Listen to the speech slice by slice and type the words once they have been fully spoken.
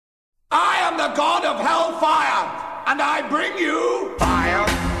the god of hellfire, and I bring you fire.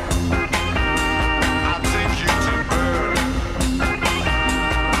 I'll take you to burn.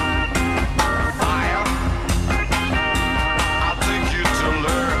 Fire. I'll take you to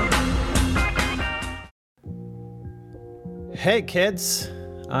learn. Hey kids,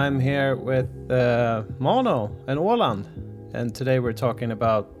 I'm here with Mono and Åland, and today we're talking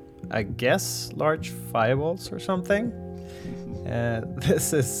about, I guess, large fireballs or something.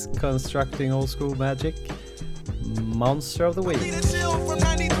 This is Constructing Old School Magic, Monster of the Week. Yeah, this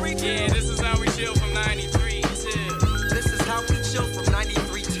is how we chill from 93 till. This is how we chill from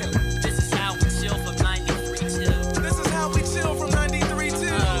 93 till. This is how we chill from 93 till. This is how we chill from 93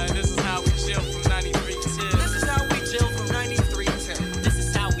 till. This is how we chill from 93 till. This is how we chill from 93 till. This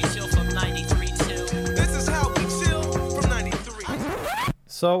is how we chill from 93 till. This is how we chill from 93.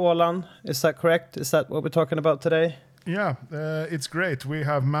 So Åland, is that correct? Is that what we're talking about today? Yeah, it's great. We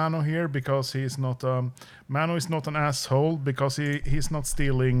have Mano here because he's not Mano is not an asshole because he's not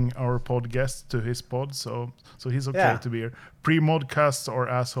stealing our pod guests to his pod, so he's okay to be here. Pre-modcasts are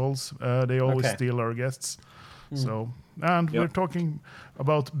assholes. They always steal our guests. So we're talking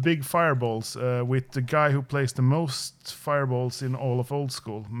about big fireballs with the guy who plays the most fireballs in all of old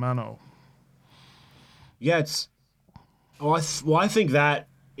school, Mano. Yeah, I think that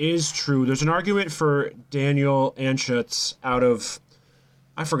is true. There's an argument for Daniel Anschutz out of,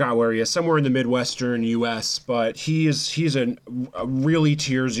 I forgot where he is, somewhere in the Midwestern U.S., but he's a really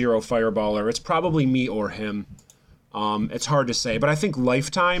tier 0 fireballer. It's probably me or him. It's hard to say, but I think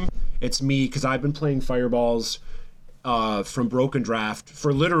lifetime, it's me, because I've been playing fireballs from Broken Draft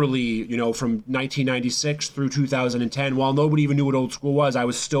for literally, from 1996 through 2010. While nobody even knew what old school was, I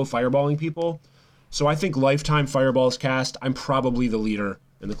was still fireballing people. So I think lifetime fireballs cast, I'm probably the leader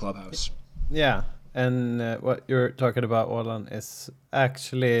in the clubhouse. Yeah, and what you're talking about, Åland, is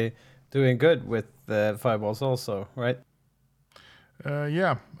actually doing good with the fireballs also, right?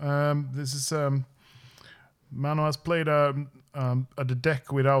 This is Mano has played a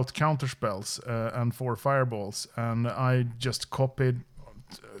deck without counterspells and 4 fireballs, and I just copied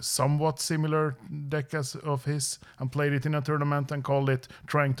somewhat similar deck as of his and played it in a tournament and called it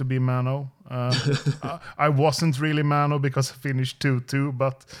Trying to be Mano. I wasn't really Mano because I finished 2-2,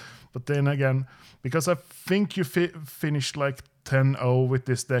 but then again, because I think you finished like 10-0 with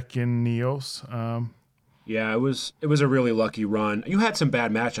this deck in Neos. Yeah, it was a really lucky run. You had some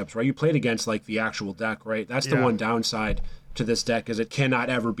bad matchups, right? You played against like the actual deck, right? That's the one downside to this deck, is it cannot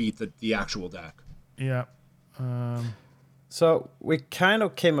ever beat the actual deck. Yeah. So we kind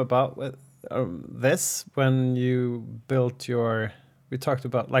of came about with this when you built we talked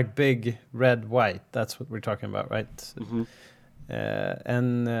about like big red white. That's what we're talking about, right? Mm-hmm.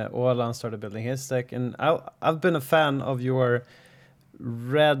 And Åland started building his deck, and I've been a fan of your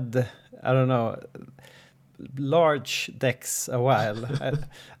red, I don't know, large decks a while.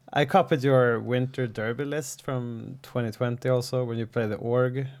 I copied your Winter Derby list from 2020 also, when you played the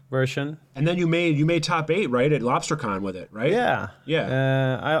org version. And then you made top 8, right, at LobsterCon with it, right? Yeah.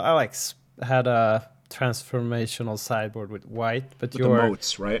 Yeah. I had a transformational sideboard with white, but with the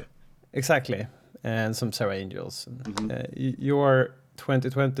moats, right? Exactly, and some Serra Angels. Your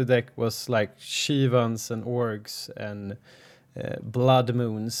 2020 deck was like Shivans and orgs and blood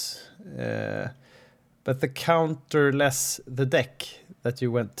moons. But the counterless, the deck that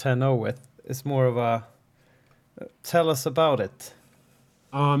you went 10-0 with, is more of a... Tell us about it.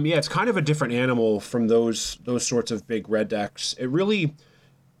 Yeah, it's kind of a different animal from those sorts of big red decks.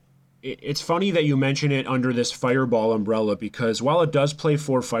 It's funny that you mention it under this fireball umbrella, because while it does play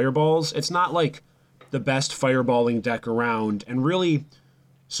 4 fireballs, it's not like the best fireballing deck around. And really,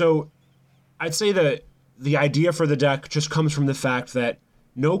 so I'd say that the idea for the deck just comes from the fact that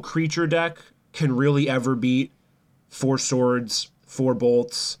no creature deck can really ever beat 4 swords, 4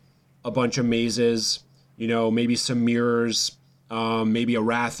 bolts, a bunch of mazes, maybe some mirrors, maybe a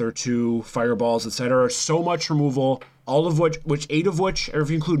wrath or 2, fireballs, etc. So much removal, all of which 8 of which, or if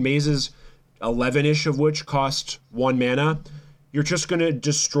you include mazes, 11-ish of which cost 1 mana. You're just going to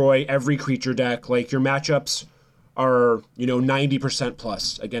destroy every creature deck. Like, your matchups are, 90%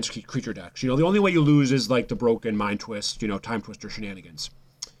 plus against creature decks. The only way you lose is like the broken Mind Twist, Time Twister shenanigans.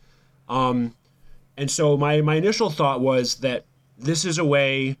 And so my initial thought was that this is a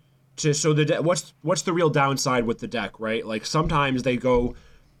way to, what's the real downside with the deck, right? Like, sometimes they go,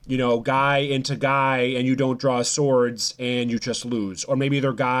 guy into guy and you don't draw swords and you just lose. Or maybe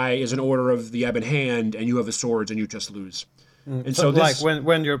their guy is an Order of the Ebon Hand and you have a swords and you just lose. And so this, like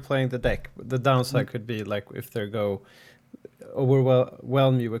when you're playing the deck, the downside could be like if they go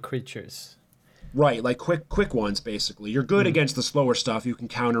overwhelm you with creatures. Right, like quick ones, basically. You're good against the slower stuff. You can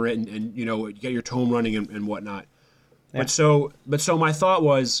counter it and you know, get your tome running and whatnot. Yeah. But so my thought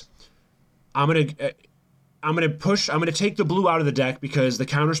was, I'm gonna take the blue out of the deck because the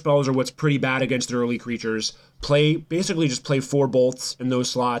counter spells are what's pretty bad against the early creatures. Basically just play 4 bolts in those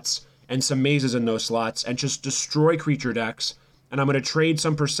slots and some mazes in those slots and just destroy creature decks. And I'm gonna trade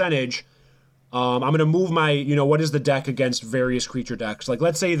some percentage. I'm gonna move my, you know, what is the deck against various creature decks? Like,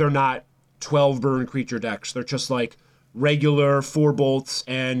 let's say they're not 12 burn creature decks. They're just like regular 4 bolts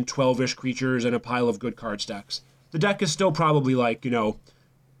and 12-ish creatures and a pile of good cards decks. The deck is still probably like, you know,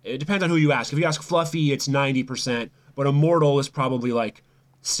 it depends on who you ask. If you ask Fluffy, it's 90%, but Immortal is probably like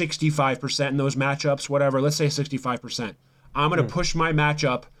 65% in those matchups, whatever. Let's say 65%. I'm going to push my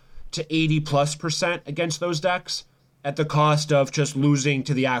matchup to 80+% against those decks at the cost of just losing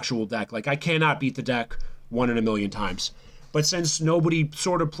to the actual deck. Like, I cannot beat the deck 1 in a million times. But since nobody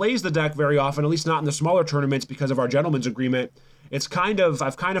sort of plays the deck very often, at least not in the smaller tournaments because of our gentleman's agreement, I've kind of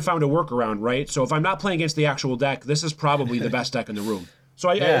found a workaround, right? So if I'm not playing against the actual deck, this is probably the best deck in the room. So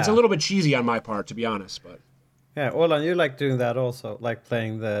it's a little bit cheesy on my part, to be honest. But Yeah, Olan, you like doing that also, like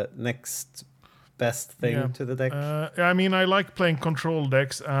playing the next best thing to the deck. I mean, I like playing control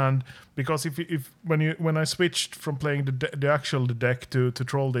decks, and because when I switched from playing the actual deck to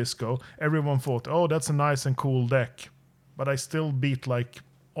Troll Disco, everyone thought, oh, that's a nice and cool deck. But I still beat like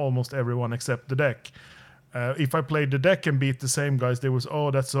almost everyone except the deck. If I played the deck and beat the same guys, they was,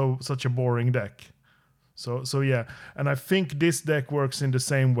 oh, that's such a boring deck. So yeah, and I think this deck works in the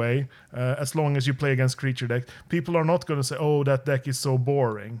same way. As long as you play against creature deck, people are not going to say, oh, that deck is so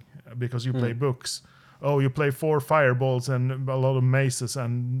boring because you play books. Oh, you play 4 fireballs and a lot of maces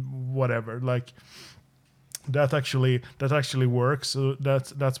and whatever. Like that actually works. So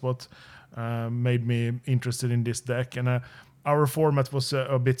that's what made me interested in this deck. And our format was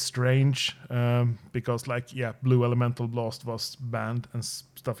a bit strange because, like, Blue Elemental Blast was banned and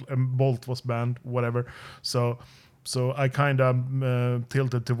stuff, and Bolt was banned, whatever. So I kind of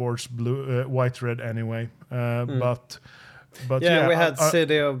tilted towards white-red anyway. But yeah, we had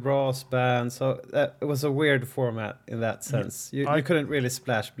City of Brass banned, so it was a weird format in that sense. You couldn't really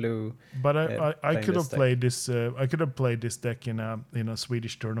splash blue. But I could have played this. I could have played this deck in a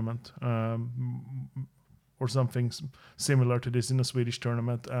Swedish tournament. Or something similar to this in a Swedish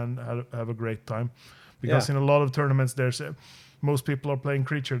tournament and have a great time. Because in a lot of tournaments, most people are playing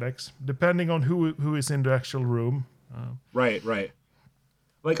creature decks, depending on who is in the actual room. Right.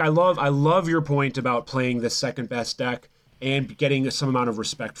 Like, I love your point about playing the second best deck and getting some amount of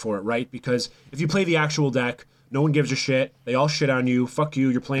respect for it, right? Because if you play the actual deck, no one gives a shit. They all shit on you. Fuck you.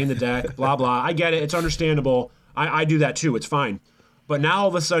 You're playing the deck. Blah blah. I get it. It's understandable. I do that too. It's fine. But now all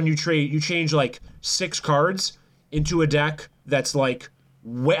of a sudden you change like 6 cards into a deck that's like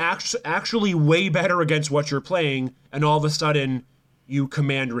actually way better against what you're playing, and all of a sudden you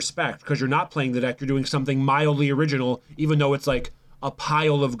command respect because you're not playing the deck. You're doing something mildly original, even though it's like a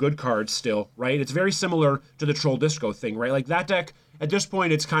pile of good cards still, right? It's very similar to the Troll Disco thing, right? Like that deck, at this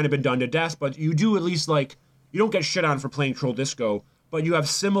point, it's kind of been done to death, but you do at least like, you don't get shit on for playing Troll Disco, but you have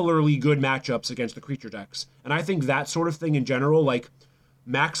similarly good matchups against the creature decks. And I think that sort of thing in general, like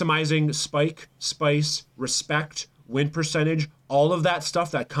maximizing spike, spice, respect, win percentage, all of that stuff,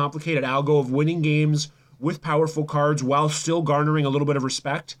 that complicated algo of winning games with powerful cards while still garnering a little bit of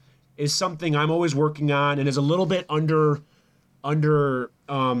respect, is something I'm always working on and is a little bit under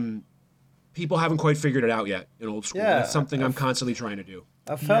people haven't quite figured it out yet in old school. Yeah, That's something I'm constantly trying to do.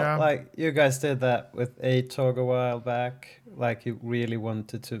 I felt like you guys did that with ATOG a while back. Like you really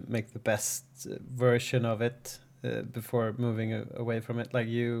wanted to make the best version of it before moving away from it. Like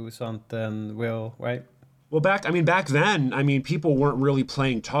you, Santen, Will, right? Well, back then, people weren't really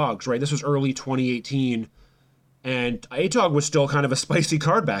playing TOGs, right? This was early 2018, and ATOG was still kind of a spicy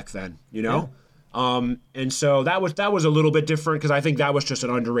card back then, you know? Yeah. And so that was a little bit different because I think that was just an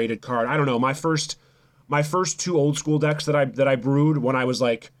underrated card. I don't know. My first 2 old school decks that I brewed when I was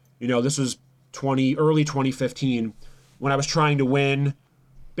like, this was early 2015, when I was trying to win,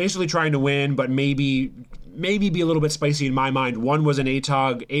 but maybe be a little bit spicy in my mind. One was an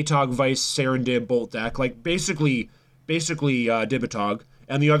ATOG Vice Serendib Bolt deck, like basically Dibitog,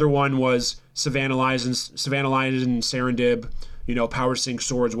 and the other one was Savannah Lion and Serendib, Power Sync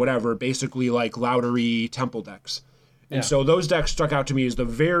Swords, whatever, basically like Loudery Temple decks. And so those decks struck out to me as the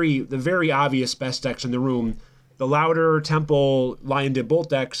very obvious best decks in the room. The Louder, Temple, Lion Dib Bolt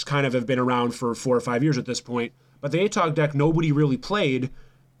decks kind of have been around for 4 or 5 years at this point, but the ATOG deck nobody really played,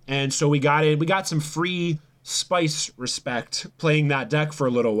 and so we got some free spice respect playing that deck for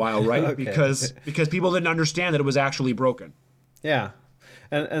a little while, right? Okay. Because people didn't understand that it was actually broken. Yeah,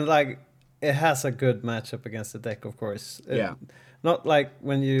 and like it has a good matchup against the deck, of course. Yeah. Not like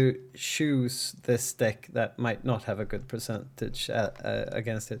when you choose this deck that might not have a good percentage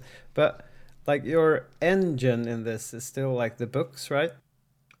against it, but like your engine in this is still like the books, right?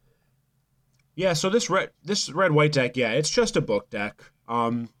 Yeah, so this red white deck, yeah, it's just a book deck.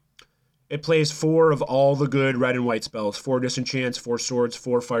 It plays 4 of all the good red and white spells: 4 disenchants, 4 swords,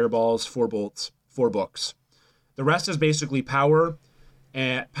 4 fireballs, 4 bolts, 4 books. The rest is basically power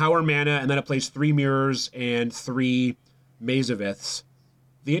mana, and then it plays 3 mirrors and 3 Mazaviths.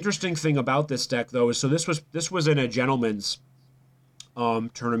 The interesting thing about this deck, though, is so this was in a gentleman's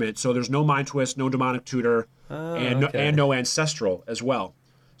tournament, so there's no Mind Twist, no Demonic Tutor, and no Ancestral as well.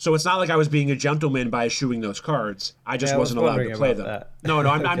 So it's not like I was being a gentleman by eschewing those cards. I just wasn't allowed to play them. That. No,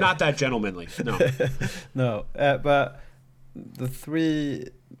 I'm not that gentlemanly. No. No, but the 3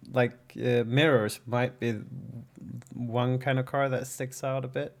 mirrors might be one kind of card that sticks out a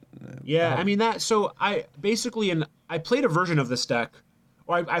bit. Yeah, I mean so I basically I played a version of this deck,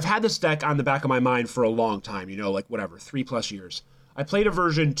 or I've had this deck on the back of my mind for a long time. 3+ years. I played a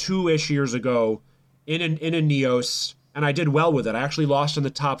version 2-ish years ago in a Neos. And I did well with it. I actually lost in the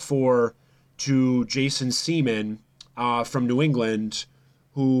top 4 to Jason Seaman from New England,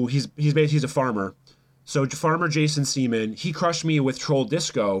 who he's a farmer. So farmer Jason Seaman, he crushed me with Troll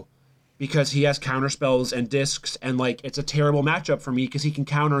Disco because he has counterspells and discs, and it's a terrible matchup for me because he can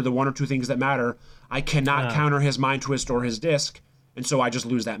counter the 1 or 2 things that matter. I cannot counter his Mind Twist or his disc, and so I just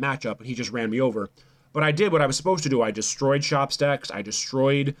lose that matchup, and he just ran me over. But I did what I was supposed to do. I destroyed Shop's decks, I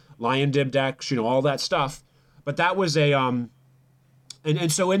destroyed Lion Dib decks, all that stuff. But that was a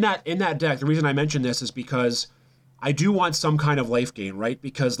and so in that deck, the reason I mention this is because I do want some kind of life gain, right?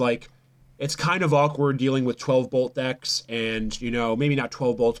 Because it's kind of awkward dealing with 12 bolt decks and maybe not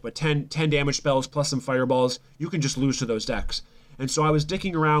 12 bolts, but 10 damage spells plus some fireballs. You can just lose to those decks. And so I was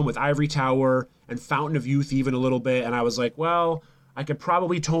dicking around with Ivory Tower and Fountain of Youth even a little bit, and I was like, well, I could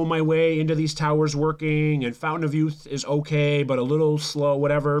probably tome my way into these towers working, and Fountain of Youth is okay, but a little slow,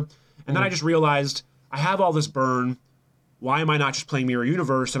 whatever. And then I just realized I have all this burn. Why am I not just playing Mirror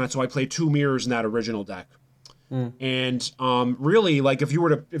Universe? And so I played 2 mirrors in that original deck. And really, if you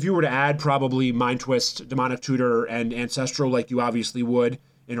were to add probably Mind Twist, Demonic Tutor, and Ancestral, like you obviously would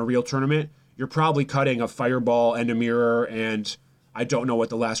in a real tournament, you're probably cutting a Fireball and a Mirror, and I don't know what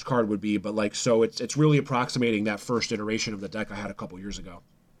the last card would be, but so it's really approximating that first iteration of the deck I had a couple years ago.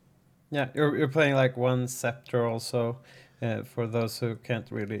 Yeah, you're playing 1 Scepter also. For those who can't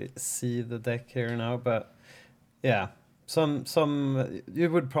really see the deck here now, but yeah, some you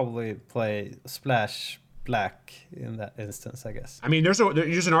would probably play Splash Black in that instance, I guess. I mean, there's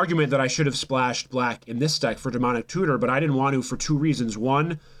an argument that I should have splashed Black in this deck for Demonic Tutor, but I didn't want to for 2 reasons.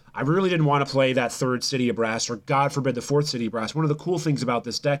 One, I really didn't want to play that 3rd City of Brass, or God forbid the 4th City of Brass. One of the cool things about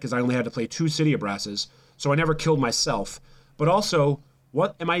this deck is I only had to play 2 City of Brasses, so I never killed myself. But also,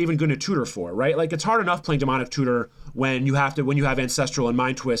 what am I even going to tutor for, right? It's hard enough playing Demonic Tutor when you have Ancestral and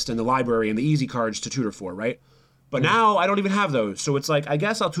Mind Twist and the library and the easy cards to tutor for, right? But now I don't even have those. So it's I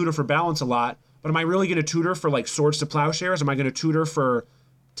guess I'll tutor for balance a lot, but am I really going to tutor for Swords to Plowshares? Am I going to tutor for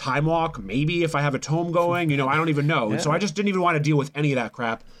Time Walk? Maybe if I have a tome going, I don't even know. Yeah. And so I just didn't even want to deal with any of that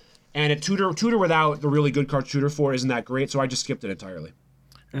crap. And a tutor without the really good card to tutor for isn't that great, so I just skipped it entirely.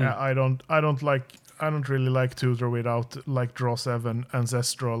 Yeah, I don't really like tutor without Draw 7,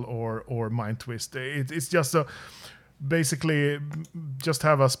 Ancestral, or Mind Twist. It's just basically just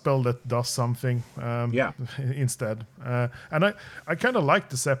have a spell that does something instead. And I kind of like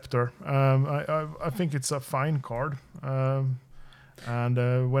the Scepter. I think it's a fine card.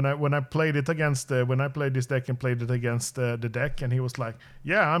 And when I played it against when I played this deck and played it against the deck, and he was like,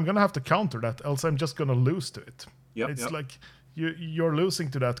 "Yeah, I'm gonna have to counter that, else I'm just gonna lose to it." It's like you're losing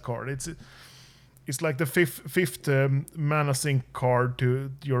to that card. It's like the fifth mana sink card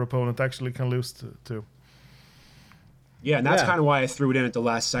to your opponent actually can lose to. Yeah, and that's kind of why I threw it in at the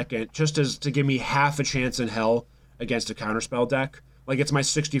last second, just as to give me half a chance in hell against a counterspell deck. It's my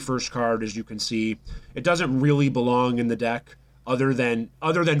 61st card, as you can see. It doesn't really belong in the deck, other than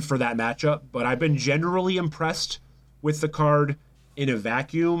for that matchup. But I've been generally impressed with the card in a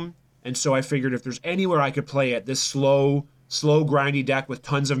vacuum, and so I figured if there's anywhere I could play it, this slow, grindy deck with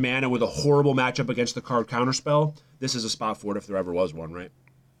tons of mana with a horrible matchup against the card Counterspell, this is a spot for it if there ever was one, right?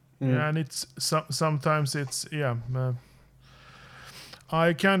 Yeah, and it's sometimes it's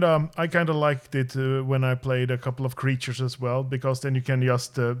I kind of liked it when I played a couple of creatures as well, because then you can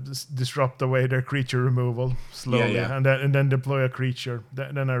just disrupt away their creature removal slowly, and then deploy a creature.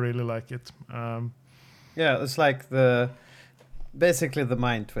 Then I really like it. It's like basically the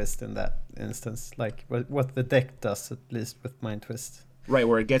Mind Twist in that instance, like what the deck does, at least with Mind Twist. Right,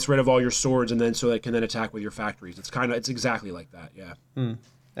 where it gets rid of all your swords and then so it can then attack with your factories. It's exactly like that, yeah.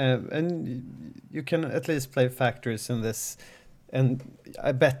 And you can at least play factories in this, and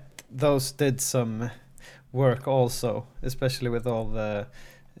I bet those did some work also, especially with all the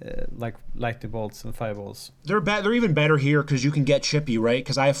like lightning bolts and fireballs. They're even better here because you can get chippy, right?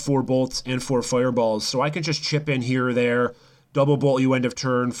 Because I have 4 bolts and 4 fireballs, so I can just chip in here or there, double bolt you end of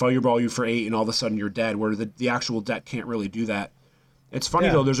turn, fireball you for 8, and all of a sudden you're dead. Where the actual deck can't really do that. It's funny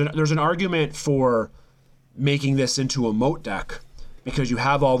though. There's an argument for making this into a moat deck because you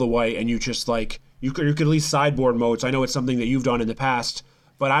have all the white and you just like you could at least sideboard moats. I know it's something that you've done in the past,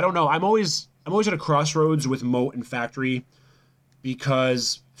 but I don't know. I'm always at a crossroads with moat and factory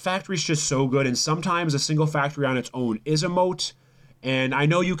because factory's just so good, and sometimes a single factory on its own is a moat. And I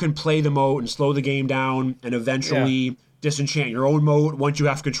know you can play the moat and slow the game down and eventually disenchant your own moat once you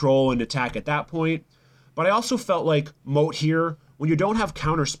have control and attack at that point. But I also felt like moat here, when you don't have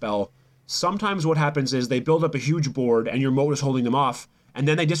counterspell, sometimes what happens is they build up a huge board and your moat is holding them off, and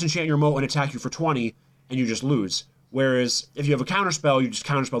then they disenchant your moat and attack you for 20, and you just lose. Whereas if you have a counterspell, you just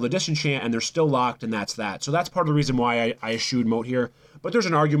counterspell the disenchant and they're still locked, and that's that. So that's part of the reason why I eschewed moat here. But there's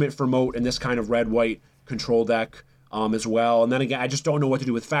an argument for moat in this kind of red-white control deck as well. And then again, I just don't know what to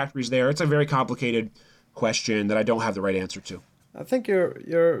do with factories there. It's a very complicated question that I don't have the right answer to. I think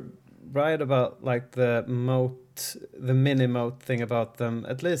you're right about like the moat, the mini moat thing about them.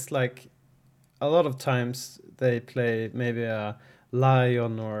 At least like a lot of times they play maybe a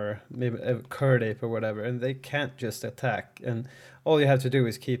lion or maybe a curd ape or whatever, and they can't just attack, and all you have to do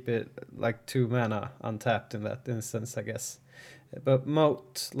is keep it like 2 mana untapped in that instance, I guess. But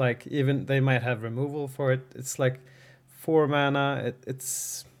moat, like even they might have removal for it. It's like 4 mana.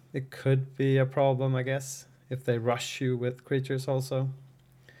 It could be a problem, I guess, if they rush you with creatures also.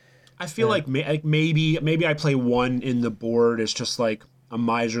 I feel like maybe I play 1 in the board. It's just like a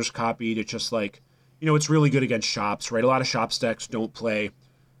Miser's Copy to just like, it's really good against shops, right? A lot of shops decks don't play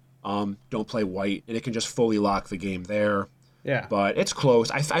white, and it can just fully lock the game there. Yeah. But it's close.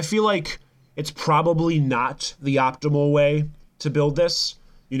 I feel like it's probably not the optimal way to build this,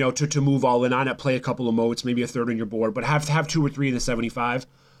 to move all in on it, play a couple of moats, maybe a third on your board, but have 2 or 3 in the 75.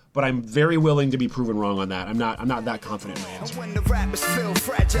 But I'm very willing to be proven wrong on that. I'm not that confident in my answer. When the rappers feel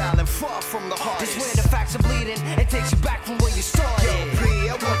fragile and far from the heart, it's where the facts are bleeding and takes you back from where you started. Yo, P,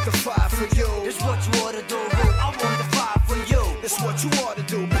 I want the fire for you. It's what you ought to do. I want the fire for you. It's what you ought to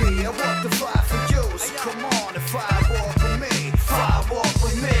do, P. I want the fire for you. So come on and fire walk with me. Fire walk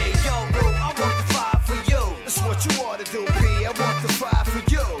with me. Yo, bro, I want the fire for you. It's what you ought to do, P. I want the fire for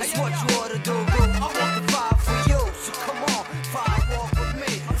you. It's what you ought to do, bro. I want the fire for you. So come on, fire walk with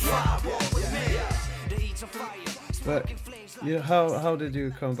me. Fire walk with me. The heat's on fire. But how did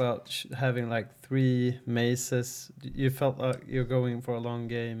you come about having like 3 mazes? You felt like you're going for a long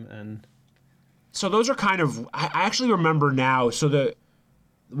game, and so those are kind of, I actually remember now. So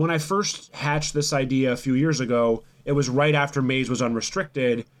when I first hatched this idea a few years ago, it was right after Maze was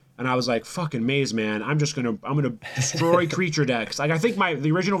unrestricted, and I was like, "Fucking Maze, man! I'm gonna destroy creature decks." Like I think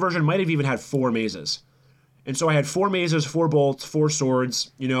the original version might have even had 4 mazes, and so I had 4 mazes, 4 bolts, 4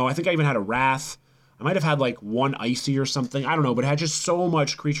 swords. I think I even had a wrath. I might have had like 1 icy or something. I don't know, but it had just so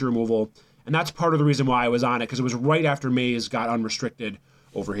much creature removal, and that's part of the reason why I was on it, because it was right after Maze got unrestricted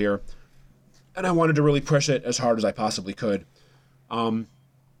over here, and I wanted to really push it as hard as I possibly could.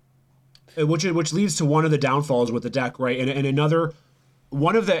 Which leads to one of the downfalls with the deck, right? And another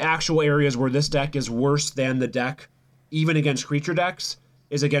one of the actual areas where this deck is worse than the deck, even against creature decks,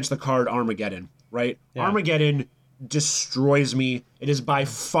 is against the card Armageddon, right? Yeah. Armageddon destroys me. It is by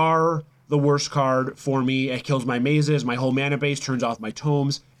far the worst card for me. It kills my mazes, my whole mana base, turns off my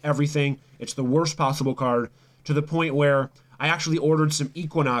tomes, everything. It's the worst possible card, to the point where I actually ordered some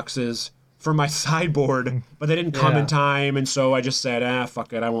Equinoxes for my sideboard, but they didn't come in time, and so I just said,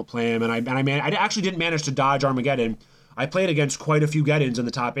 fuck it, I won't play him. And I actually didn't manage to dodge Armageddon. I played against quite a few Geddons in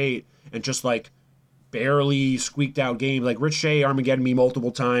the top 8, and just like barely squeaked out games. Like Rich Shea Armageddon me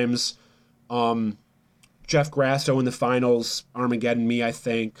multiple times. Jeff Grasso in the finals Armageddon me, I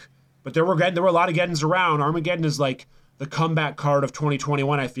think. But there were a lot of Geddons around. Armageddon is like the comeback card of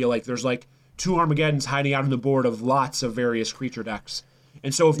 2021. I feel like there's like 2 Armageddons hiding out on the board of lots of various creature decks.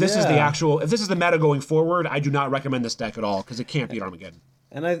 And so if this is the meta going forward, I do not recommend this deck at all, because it can't beat Armageddon.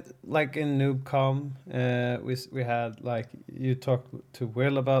 And I like in NoobCom, we had like you talked to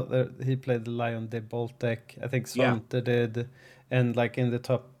Will about he played the Lion de Bolt deck. I think Svante did, and like in the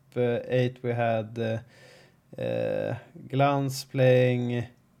top 8 we had Glance playing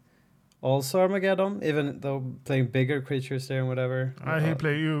also Armageddon, even though playing bigger creatures there and whatever. He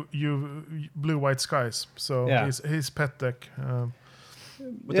played you Blue White Skies, so his pet deck.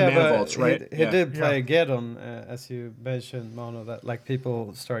 with the mana vaults, right? He did play Geddon, as you mentioned, Mono, that like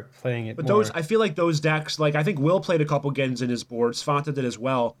people start playing it But more. I feel like those decks, like I think Will played a couple Geddons in his board, Svante did as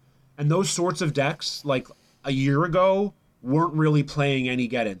well, and those sorts of decks, like a year ago, weren't really playing any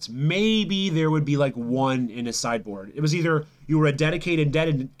Geddons. Maybe there would be like one in a sideboard. It was either you were a dedicated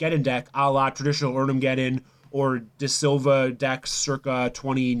Geddon deck, a la traditional Urnum Geddon or De Silva decks circa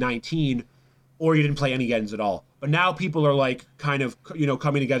 2019, or you didn't play any Geddons at all. But now people are like kind of,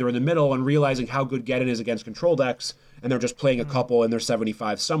 coming together in the middle and realizing how good Geddon is against control decks, and they're just playing a couple in their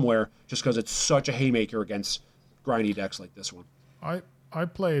 75 somewhere just because it's such a haymaker against grindy decks like this one. I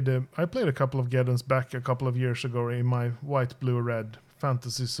played a couple of Geddons back a couple of years ago in my white, blue, red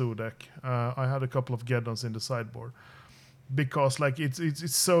Fantasy Zoo deck. I had a couple of Geddons in the sideboard because like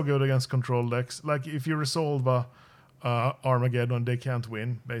it's so good against control decks. Like if you resolve Armageddon, they can't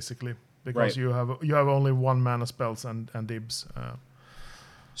win basically because you have only one mana spells and dibs.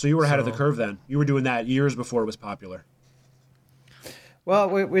 So you were ahead of the curve then. You were doing that years before it was popular. Well,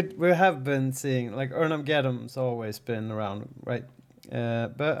 we have been seeing like Urnum Geddon's always been around, right?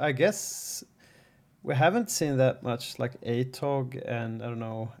 But I guess we haven't seen that much like ATOG and I don't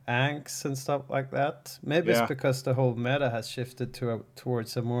know Anks and stuff like that. Maybe it's because the whole meta has shifted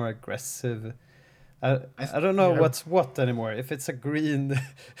towards a more aggressive. I don't know what's what anymore. If it's a green,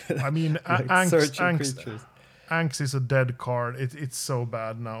 I mean, like Anks is a dead card. It's so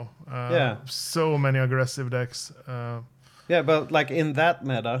bad now. So many aggressive decks. Yeah, but like in that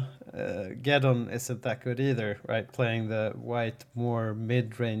meta, Geddon isn't that good either, right? Playing the white, more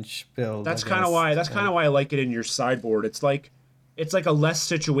mid-range build. That's kind of why. That's kind of why I like it in your sideboard. It's like a less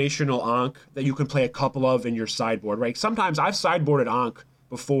situational Ankh that you can play a couple of in your sideboard, right? Sometimes I've sideboarded Ankh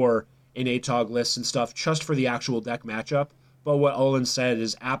before in ATOG lists and stuff just for the actual deck matchup. But what Olin said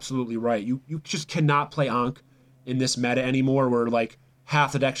is absolutely right. You just cannot play Ankh in this meta anymore, where like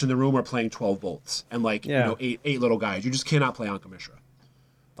half the decks in the room are playing 12 bolts and like eight little guys. You just cannot play Ankh Mishra.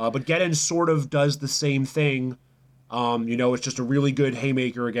 But Geddon sort of does the same thing. It's just a really good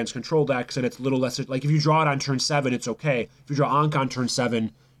haymaker against control decks, and it's a little less like if you draw it on turn 7, it's okay. If you draw Ankh on turn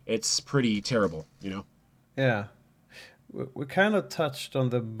 7, it's pretty terrible. Yeah. We kind of touched on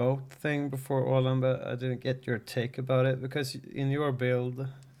the moat thing before, Olin, but I didn't get your take about it because in your build,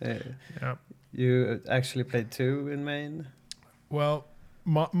 you actually played 2 in main. Well,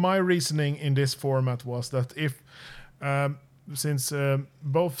 my reasoning in this format was that if since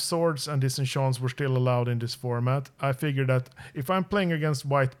both swords and disenchants were still allowed in this format, I figured that if I'm playing against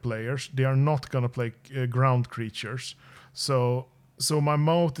white players, they are not going to play ground creatures. So my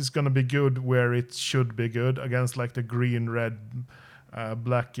moat is going to be good where it should be good against like the green, red,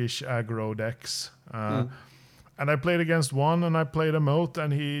 blackish aggro decks. And I played against one, and I played a moat,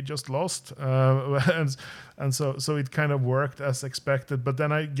 and he just lost, and so it kind of worked as expected. But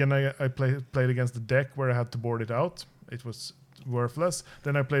then I played against the deck where I had to board it out. It was worthless.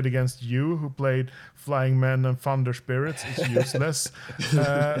 Then I played against you, who played Flying Men and Thunder Spirits. It's useless,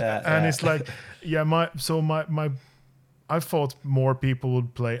 and it's like, I thought more people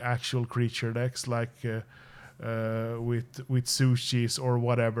would play actual creature decks like with sushis or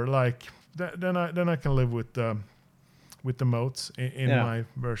whatever. Like then I can live with the moats in my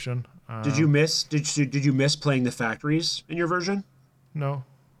version. Did you miss playing the factories in your version? No.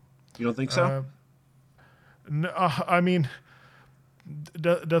 You don't think so? No, I mean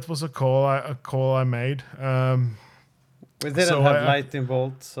that was a call I made. We didn't have lightning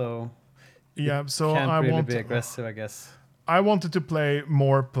bolt, so so can't I really be aggressive, I guess. I wanted to play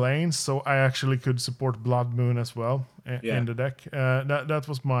more planes, so I actually could support Blood Moon as well in the deck. That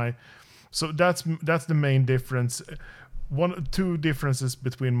was my. So that's the main difference. Two differences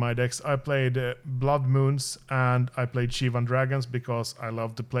between my decks. I played Blood Moons and I played Shivan Dragons because I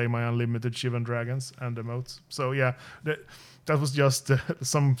love to play my unlimited Shivan Dragons and emotes. So that was just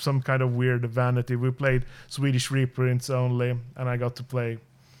some kind of weird vanity. We played Swedish reprints only, and I got to play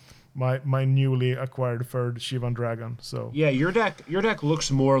my newly acquired third Shivan Dragon. So your deck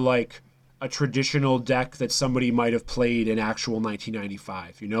looks more like a traditional deck that somebody might have played in actual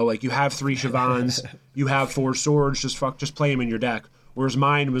 1995. Like you have 3 Shivans, you have 4 swords, just play them in your deck. Whereas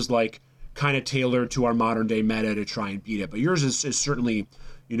mine was like kind of tailored to our modern day meta to try and beat it. But yours is certainly,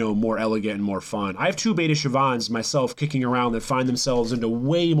 more elegant and more fun. I have 2 Beta Shivans myself kicking around that find themselves into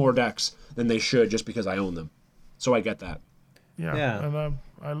way more decks than they should just because I own them. So I get that.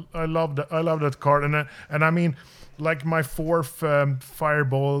 And I love that. I love that card, and I mean, like my 4th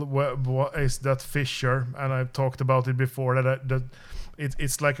fireball is that Fisher, and I've talked about it before. That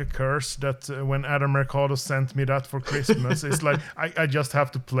it's like a curse that when Adam Mercado sent me that for Christmas, it's like I just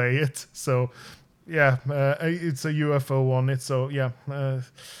have to play it. So Yeah, it's a UFO on it, so yeah. Well,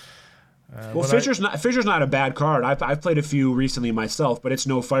 but Fissure's not a bad card. I've played a few recently myself, but it's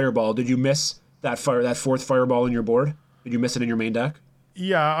no Fireball. Did you miss that fourth Fireball in your board? Did you miss it in your main deck?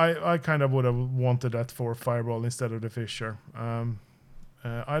 Yeah, I kind of would have wanted that for Fireball instead of the Fissure.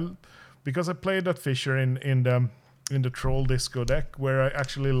 Because I played that Fissure in the Troll Disco deck, where I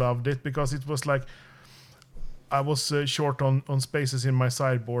actually loved it because it was like I was short on spaces in my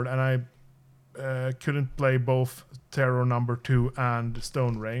sideboard, and I couldn't play both Terror number 2 and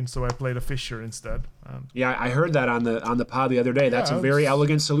Stone Rain, so I played a Fissure instead. Yeah, I heard that on the pod the other day. That's a very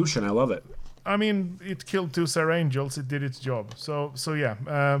elegant solution. I love it. I mean, it killed 2 Serra Angels. It did its job. So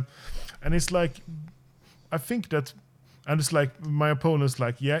yeah. And it's like, I think that, and it's like my opponent's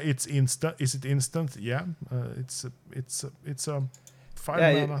like, yeah, it's instant. Is it instant? Yeah, it's a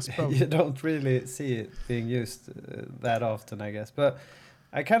 5-mana spell. You don't really see it being used that often, I guess. But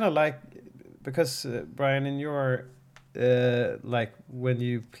I kind of like, because Brian, in your like when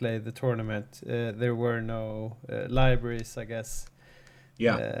you play the tournament, there were no libraries, I guess.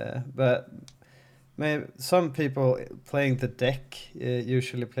 Yeah. But maybe some people playing the deck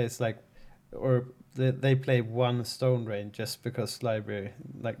usually plays like, or they play one Stone Rain just because library,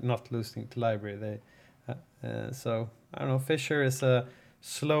 like not losing to library. So I don't know. Fissure is a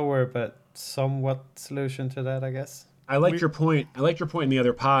slower but somewhat solution to that, I guess. I like your point. I like your point in the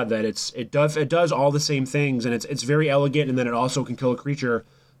other pod that it does all the same things, and it's very elegant, and then it also can kill a creature,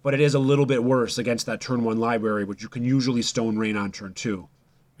 but it is a little bit worse against that turn 1 library, which you can usually Stone Rain on turn 2.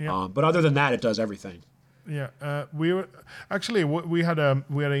 Yeah. But other than that, it does everything. Yeah, we had an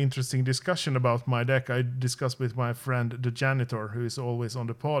interesting discussion about my deck. I discussed with my friend the janitor, who is always on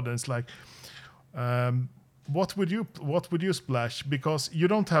the pod, and it's like, what would you splash? Because you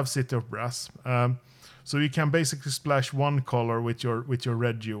don't have City of Brass, so you can basically splash one color with your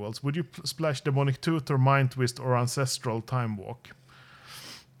red jewels. Would you splash Demonic Tutor, Mind Twist, or Ancestral Time Walk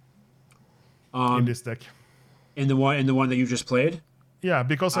in this deck? In the one that you just played? Yeah,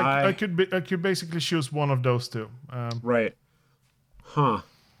 because I could basically choose one of those two. Right. Huh.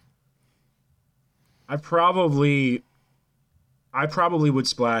 I probably would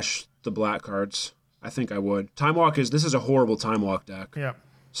splash the black cards. I think I would. Time Walk this is a horrible Time Walk deck. Yeah.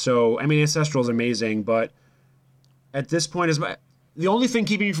 So, I mean, Ancestral is amazing, but at this point, the only thing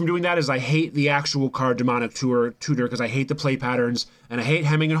keeping me from doing that is I hate the actual card Demonic Tutor because I hate the play patterns, and I hate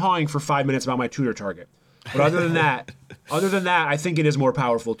hemming and hawing for 5 minutes about my tutor target. But other than that, I think it is more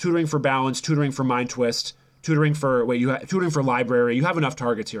powerful. Tutoring for balance, tutoring for Mind Twist, tutoring for library. You have enough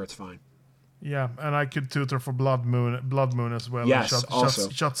targets here. It's fine. Yeah, and I could tutor for Blood Moon as well. Yes, also.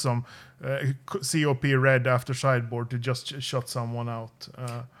 Shot some COP red after sideboard to just shut someone out.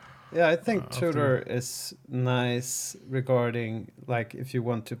 Yeah, I think tutor is nice regarding like if you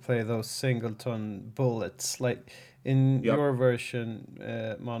want to play those singleton bullets. Like in your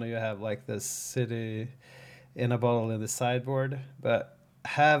version, Mono, you have like this city in a bottle in the sideboard, but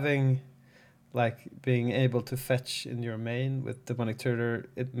having like being able to fetch in your main with Demonic Tutor,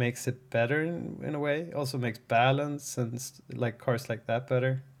 it makes it better in a way. Also makes balance and like cards like that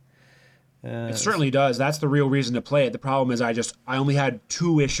better. It certainly does. That's the real reason to play it. The problem is I only had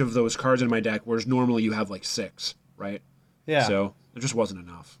 2-ish of those cards in my deck, whereas normally you have like 6, right? Yeah. So there just wasn't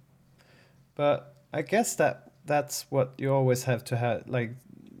enough. But I guess that's what you always have to have. Like,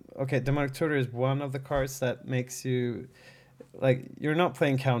 okay, Demonic Tutor is one of the cards that makes you, like, you're not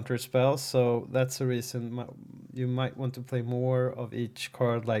playing counter spells, so that's a reason you might want to play more of each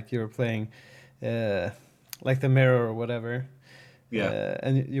card, like you're playing, like the Mirror or whatever. Yeah.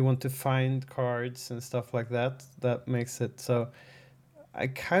 And you want to find cards and stuff like that. That makes it so. I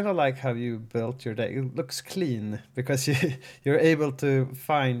kind of like how you built your deck. It looks clean because you're able to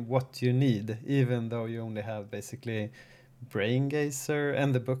find what you need, even though you only have basically Brain Gazer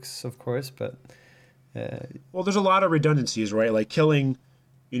and the books, of course. But well, there's a lot of redundancies, right? Like killing,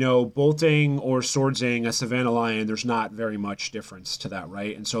 bolting or swordsing a Savannah Lion. There's not very much difference to that,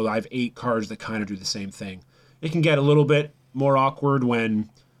 right? And so I have 8 cards that kind of do the same thing. It can get a little bit more awkward when,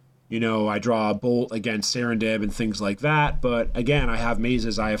 I draw a bolt against Serendib and things like that. But again, I have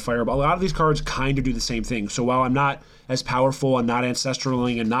mazes, I have Fireball. A lot of these cards kind of do the same thing. So while I'm not as powerful, I'm not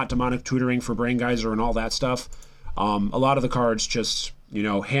Ancestraling and not Demonic Tutoring for Brain Geyser and all that stuff, a lot of the cards just,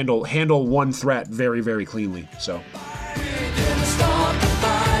 handle one threat very, very cleanly. So.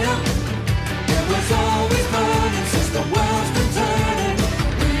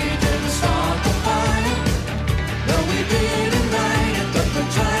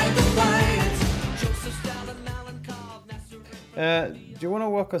 Do you want to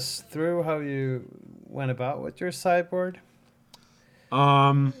walk us through how you went about with your sideboard?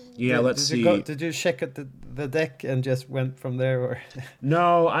 Yeah, let's see. Did you check at the deck and just went from there, or?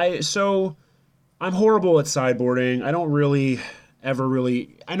 No, I'm horrible at sideboarding. I don't really ever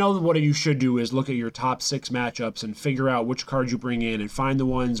really. I know what you should do is look at your top 6 matchups and figure out which cards you bring in and find the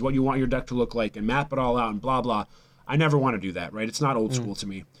ones what you want your deck to look like and map it all out and blah blah. I never want to do that, right? It's not old school to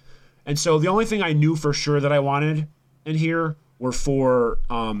me. And so the only thing I knew for sure that I wanted in here were 4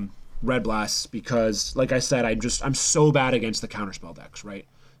 Red Blasts because, like I said, I'm so bad against the counterspell decks, right?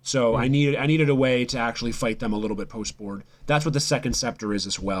 So I needed a way to actually fight them a little bit post board. That's what the second Scepter is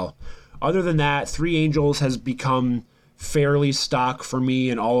as well. Other than that, 3 Angels has become fairly stock for me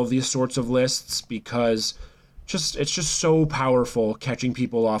in all of these sorts of lists because it's just so powerful catching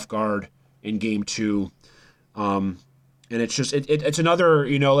people off guard in game 2. And it's just it's another,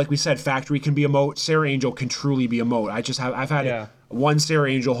 like we said, Factory can be a moat. Sarah Angel can truly be a moat. I've had one Sarah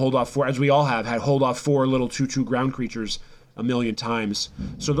Angel hold off 4, as we all have had hold off 4 little 2/2 ground creatures a million times.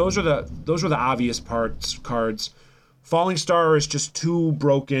 So those are the obvious cards. Falling Star is just too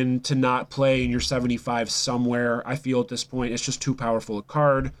broken to not play in your 75 somewhere. I feel at this point it's just too powerful a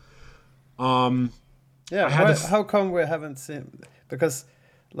card. How come we haven't seen? Because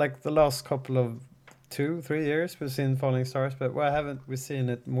like the last couple of 2-3 years we've seen Falling Stars, but why haven't we seen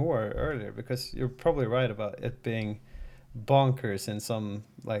it more earlier? Because you're probably right about it being bonkers in some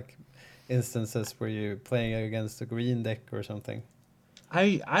like instances where you're playing against a green deck or something.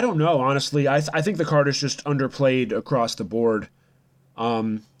 I don't know, honestly. I think the card is just underplayed across the board. I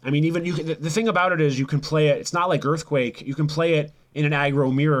mean, even the thing about it is you can play it. It's not like Earthquake. You can play it in an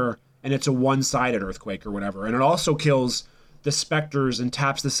aggro mirror, and it's a one-sided Earthquake or whatever. And it also kills the Specters and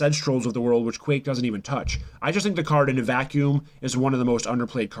taps the Sedge Trolls of the world, which Quake doesn't even touch. I just think the card in a vacuum is one of the most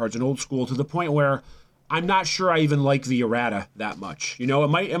underplayed cards in Old School, to the point where I'm not sure I even like the errata that much.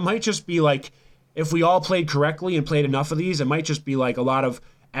 It might just be like, if we all played correctly and played enough of these, it might just be like a lot of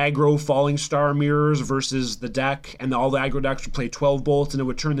aggro Falling Star mirrors versus the deck, and all the aggro decks would play 12 bolts, and it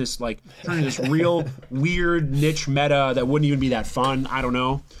would turn this real weird niche meta that wouldn't even be that fun. I don't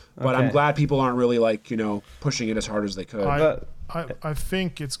know. But I'm glad people aren't really pushing it as hard as they could. I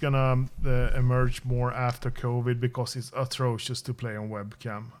think it's gonna emerge more after COVID because it's atrocious to play on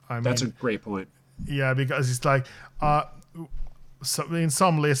webcam. That's a great point. Yeah, because it's like so in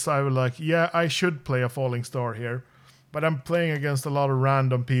some lists I was like, I should play a Falling Star here, but I'm playing against a lot of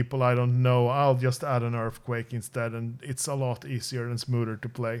random people I don't know. I'll just add an Earthquake instead, and it's a lot easier and smoother to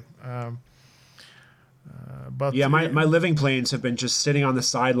play. But my Living Planes have been just sitting on the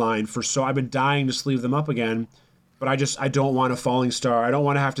sideline I've been dying to sleeve them up again, but I don't want a Falling Star. I don't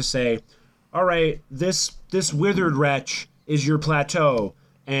want to have to say, all right, this Withered Wretch is your plateau,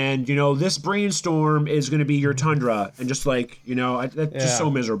 and this Brainstorm is going to be your Tundra, and just just so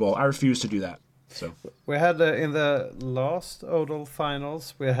miserable. I refuse to do that. So we had in the last Odal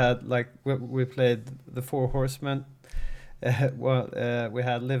finals, we had we played the 4 Horsemen. We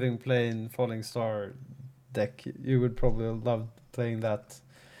had Living Plane Falling Star deck. You would probably love playing that.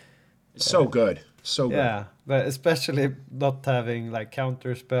 It's so good. So good. Yeah, but especially not having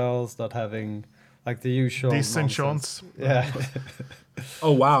counter spells, not having the usual disenchants. Yeah.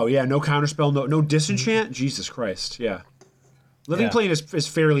 Oh wow, yeah, no counterspell, no disenchant. Jesus Christ, yeah. Living Plane is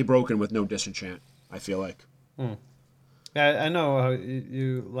fairly broken with no disenchant, I feel like. Yeah, I know how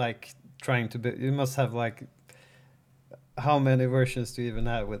you like trying to be. You must have how many versions do you even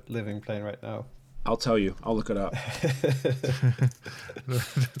have with Living Plane right now? I'll tell you. I'll look it up.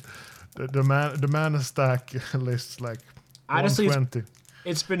 the mana stack lists honestly 120.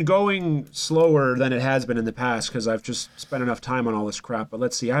 It's been going slower than it has been in the past because I've just spent enough time on all this crap. But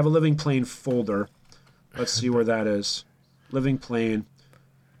let's see. I have a Living Plane folder. Let's see where that is. Living Plane.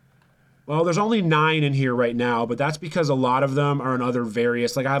 Well, there's only 9 in here right now, but that's because a lot of them are in other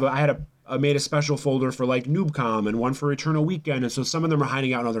various. I made a special folder for Noobcom and one for Eternal Weekend, and so some of them are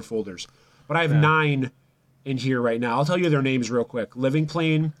hiding out in other folders. But I have 9 in here right now. I'll tell you their names real quick. Living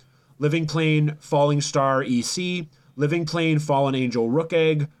Plane, Falling Star EC, Living Plane, Fallen Angel Rook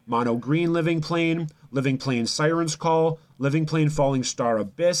Egg, Mono Green Living Plane Siren's Call, Living Plane Falling Star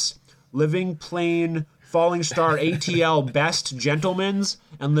Abyss, Living Plane Falling Star ATL Best Gentlemen's,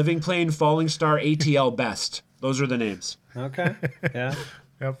 and Living Plane Falling Star ATL Best. Those are the names. Okay. Yeah.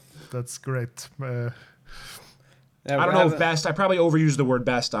 Yep, that's great. Yeah, I don't know if best. I probably overuse the word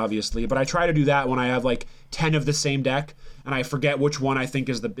best, obviously, but I try to do that when I have 10 of the same deck, and I forget which one I think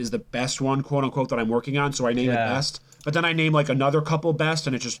is the best one, quote unquote, that I'm working on. So I name it best, but then I name another couple best,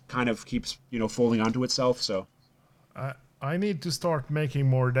 and it just kind of keeps folding onto itself. So I need to start making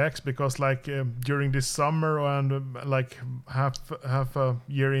more decks because during this summer and half a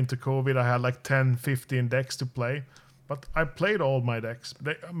year into COVID, I had 10, 15 decks to play. but I played all my decks.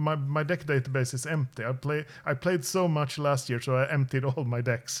 My deck database is empty. I played so much last year, so I emptied all my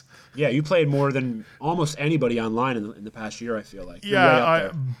decks. Yeah, you played more than almost anybody online in the past year, I feel like. You're way up Yeah,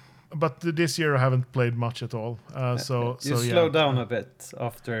 there. but this year I haven't played much at all. So You yeah. slow down a bit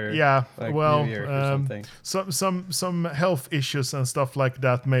after Yeah, like well, New Year or something. some health issues and stuff like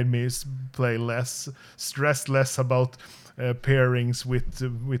that made me play less, stress less about pairings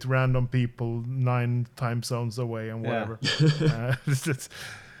with random people 9 time zones away and Yeah. whatever.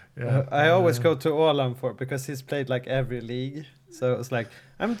 Yeah, I always go to Åland for because he's played like every league. So it's like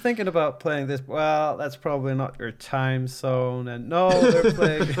I'm thinking about playing this. Well, that's probably not your time zone, and no, they're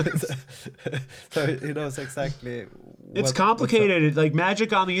playing. So he knows exactly. It's complicated. Like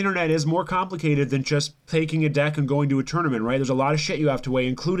Magic on the internet is more complicated than just taking a deck and going to a tournament, right? There's a lot of shit you have to weigh,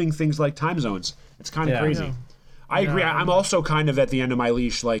 including things like time zones. It's kind of Yeah. crazy. Yeah. I agree. I'm also kind of at the end of my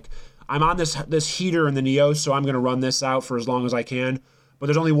leash. Like I'm on this heater in the Neos, so I'm going to run this out for as long as I can. But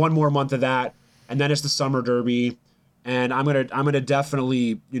there's only one more month of that, and then it's the Summer Derby, and I'm gonna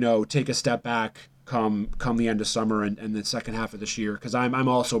definitely take a step back come the end of summer and the second half of this year because I'm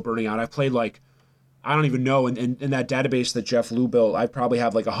also burning out. I've played like I don't even know in that database that Jeff Lou built. I probably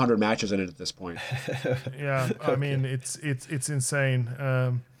have like 100 matches in it at this point. Yeah, I mean it's insane,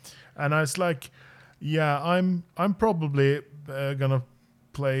 and it's like, yeah, I'm probably gonna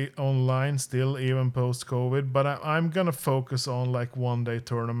play online still even post COVID, but I'm gonna focus on like 1-day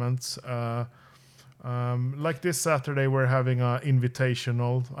tournaments. Like this Saturday we're having a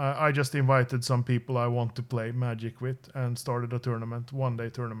invitational. I just invited some people I want to play Magic with and started a tournament,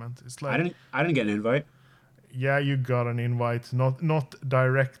 1-day tournament. It's like I didn't get an invite. yeah, you got an invite, not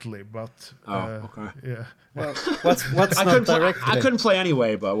directly, but Okay. yeah. Well, what's I not couldn't play, directly? I couldn't play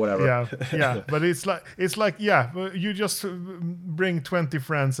anyway, but whatever. Yeah, but it's like you just bring 20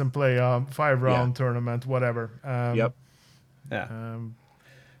 friends and play a 5-round tournament, whatever. Yep. Yeah. And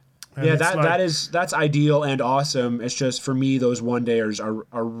Yeah, it's like- that's ideal and awesome. It's just for me, those 1-dayers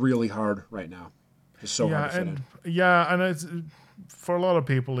are really hard right now. It's so hard to fit in. and it's for a lot of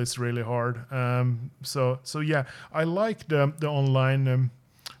people it's really hard. So yeah, I like the online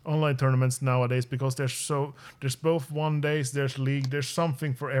tournaments nowadays because there's both 1-days, there's league, there's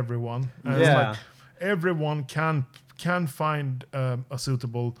something for everyone. And it's Yeah. like everyone can find a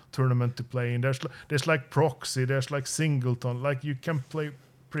suitable tournament to play in. There's like proxy, there's like singleton, like you can play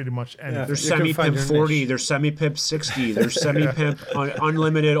pretty much anything. There's You can semi find pimp your 40. niche. There's semi pimp 60. There's semi pimp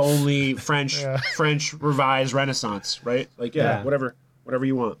unlimited only French revised Renaissance. Right? Like Yeah. whatever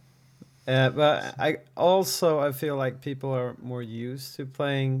you want. But I feel like people are more used to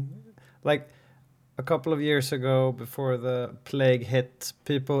playing, like a couple of years ago before the plague hit,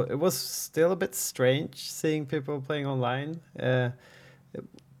 it was still a bit strange seeing people playing online.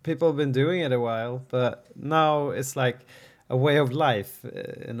 People have been doing it a while, but now it's like a way of life.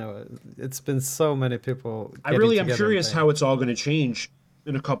 It's been so many people. I really am curious how it's all going to change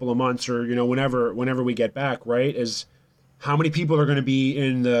in a couple of months, or whenever we get back. Right? Is how many people are going to be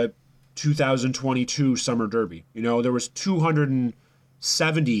in the 2022 Summer Derby? There was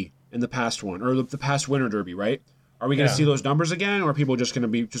 270 in the past one, or the past Winter Derby, right? Are we going to see those numbers again, or are people just going to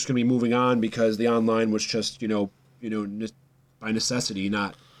be moving on because the online was just by necessity,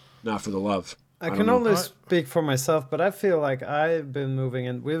 not for the love? I don't can know. only speak for myself, but I feel like I've been moving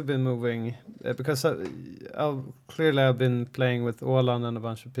and we've been moving because I've been playing with Åland and a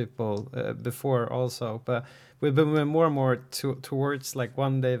bunch of people before also, but we've been moving more and more towards like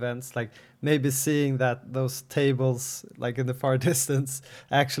 1-day events, like maybe seeing that those tables like in the far distance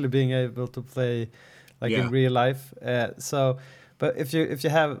actually being able to play like in real life. But if you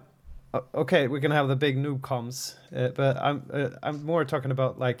have okay, we can have the big noob comms, but I'm more talking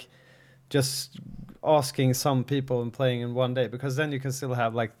about like just asking some people and playing in 1 day, because then you can still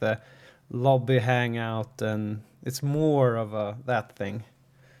have like the lobby hangout and it's more of that thing.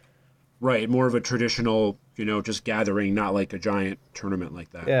 Right, more of a traditional, just gathering, not like a giant tournament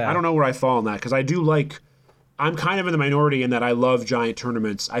like that. Yeah. I don't know where I fall on that because I'm kind of in the minority in that I love giant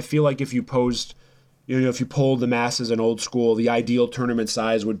tournaments. I feel like if you posed, if you polled the masses in old school, the ideal tournament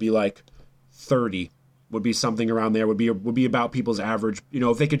size would be like 30. Would be something around there. Would be about people's average.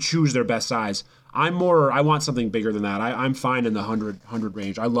 If they could choose their best size. I want something bigger than that. I'm fine in the 100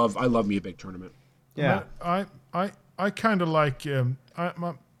 range. I love me a big tournament. Yeah. I kind of like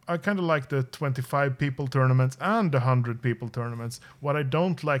I kind of like the 25 people tournaments and the 100 people tournaments. What I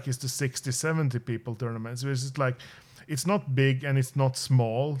don't like is the 60-70 people tournaments. It's just like it's not big and it's not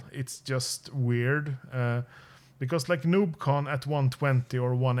small. It's just weird. Because like NoobCon at 120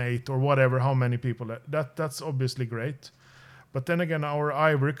 or 1.8 or whatever, how many people, that's obviously great. But then again, our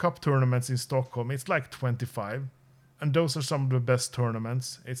Ivory Cup tournaments in Stockholm, it's like 25. and those are some of the best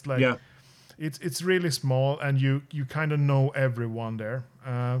tournaments. It's like Yeah. it's really small, and you kind of know everyone there.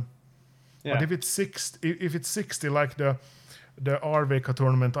 But if it's 60 like the RVK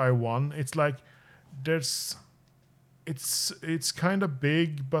tournament I won, it's like it's kind of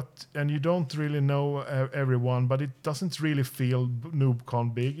big, and you don't really know everyone, but it doesn't really feel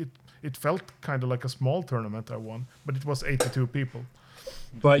NoobCon big. It felt kind of like a small tournament I won, but it was 82 people.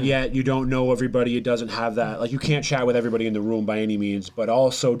 But yet you don't know everybody. It doesn't have that. Like, you can't chat with everybody in the room by any means, but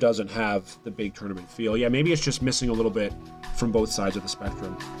also doesn't have the big tournament feel. Yeah, maybe it's just missing a little bit from both sides of the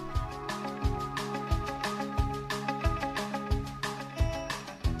spectrum.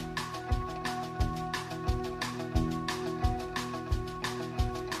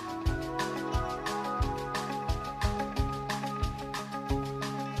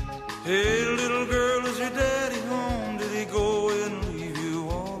 Hey, little girl, is your daddy home? Did he go and leave you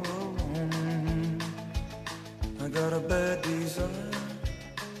all alone? I got a bad desire.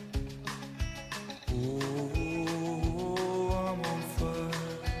 Oh, I'm on fire.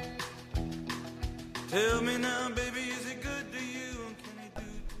 Tell me now, baby, is it good to you? And can he do?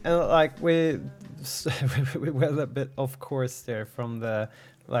 And like we went a bit off course there from the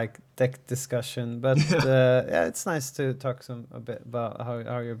like deck discussion, but yeah, it's nice to talk a bit about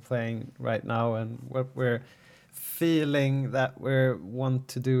how you're playing right now and what we're feeling that we want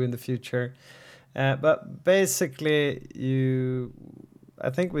to do in the future. But basically, I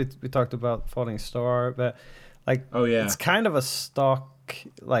think we talked about Falling Star, but like, Oh, yeah. it's kind of a stock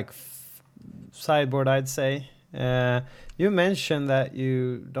like sideboard, I'd say. You mentioned that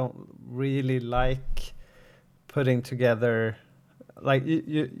you don't really like putting together, like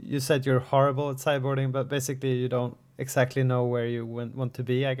you said you're horrible at sideboarding, but basically you don't exactly know where you want to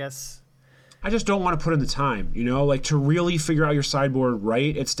be, I guess. I just don't want to put in the time, you know, like to really figure out your sideboard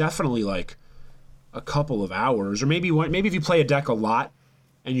right. It's definitely like a couple of hours, or maybe if you play a deck a lot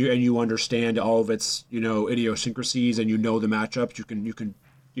and you understand all of its, you know, idiosyncrasies and you know the matchups, you can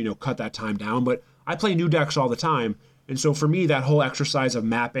cut that time down. But I play new decks all the time, and so for me, that whole exercise of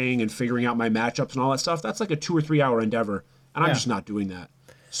mapping and figuring out my matchups and all that stuff, that's like a 2 or 3 hour endeavor, and I'm just not doing that.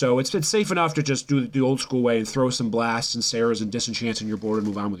 So it's safe enough to just do it the old school way and throw some blasts and Sarahs and disenchants in your board and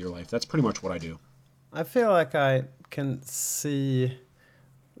move on with your life. That's pretty much what I do. I feel like I can see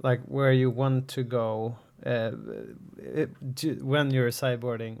like where you want to go when you're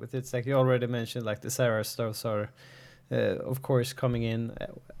sideboarding with it. It's like you already mentioned, like the Sarahs, those are of course coming in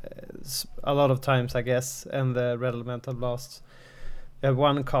a lot of times, I guess, and the Red Elemental Blasts. You have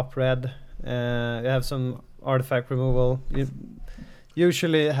one cop red, you have some artifact removal. You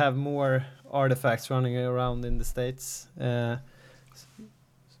usually have more artifacts running around in the States. Yeah,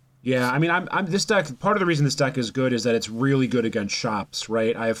 I mean, I'm this deck. Part of the reason this deck is good is that it's really good against shops,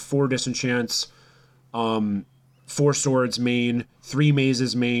 right? I have 4 disenchants, 4 swords main, 3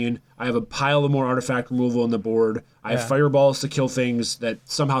 mazes main. I have a pile of more artifact removal on the board. I have fireballs to kill things that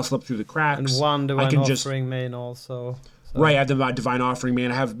somehow slip through the cracks. And one Divine Offering main also. So. Right, I have the Divine Offering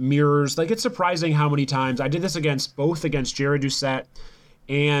main. I have mirrors. Like, it's surprising how many times I did this both against Jared Doucette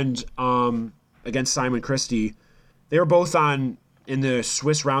and against Simon Christie. They were both in the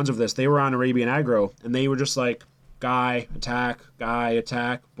Swiss rounds of this. They were on Arabian Aggro, and they were just like, guy,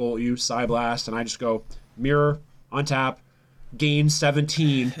 attack, bolt you, Psy Blast, and I just go, mirror, untap, gain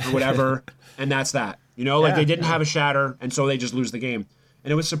 17 or whatever, and that's that. You know, like they didn't have a shatter, and so they just lose the game.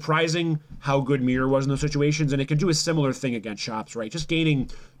 And it was surprising how good Mirror was in those situations, and it can do a similar thing against shops, right? Just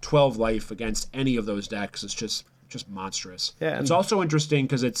gaining 12 life against any of those decks is just monstrous. Yeah, it's also interesting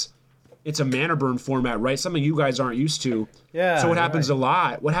because it's a mana burn format, right? Something you guys aren't used to. Yeah. So what happens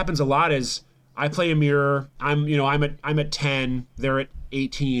a lot is I play a Mirror. I'm at 10. They're at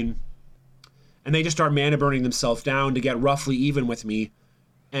 18, and they just start mana burning themselves down to get roughly even with me.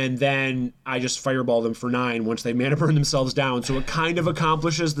 And then I just fireball them for 9 once they mana burn themselves down. So it kind of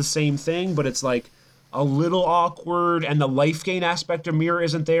accomplishes the same thing, but it's like a little awkward, and the life gain aspect of Mirror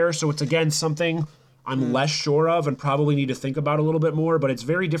isn't there. So it's, again, something I'm less sure of and probably need to think about a little bit more. But it's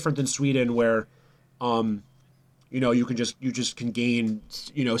very different than Sweden, where, you just can gain,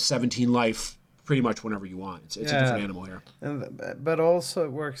 17 life pretty much whenever you want. It's a different animal here. But also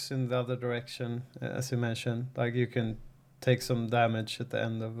it works in the other direction, as you mentioned. Like you can take some damage at the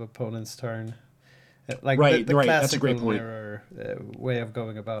end of opponent's turn. Like the classical That's a great point. Mirror way of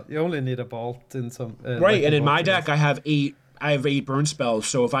going about. You only need a bolt in some. Right, and in my deck I have 8 burn spells,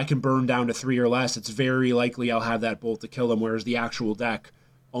 so if I can burn down to 3 or less, it's very likely I'll have that bolt to kill them, whereas the actual deck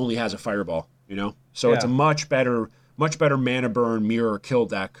only has a fireball, So it's a much better mana burn mirror kill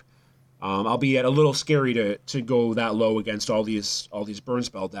deck. albeit a little scary to go that low against all these burn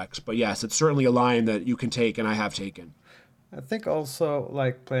spell decks. But yes, it's certainly a line that you can take, and I have taken. I think also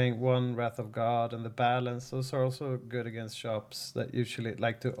like playing one Wrath of God and the balance, those are also good against shops that usually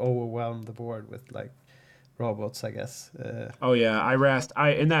like to overwhelm the board with like robots, I guess. Oh yeah,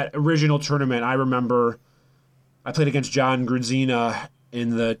 in that original tournament, I remember I played against John Grudzina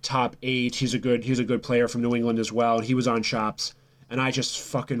in the top 8. He's a good player from New England as well. He was on shops, and I just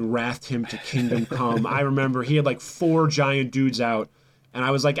fucking wrathed him to Kingdom Come. I remember he had like 4 giant dudes out, and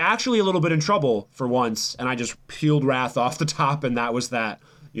I was like actually a little bit in trouble for once, and I just peeled Wrath off the top, and that was that.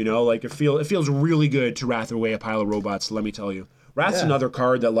 You know, like it feels really good to wrath away a pile of robots, let me tell you. Wrath's another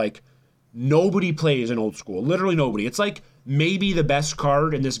card that like nobody plays in Old School. Literally nobody. It's like maybe the best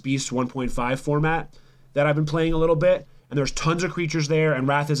card in this Beast 1.5 format that I've been playing a little bit, and there's tons of creatures there, and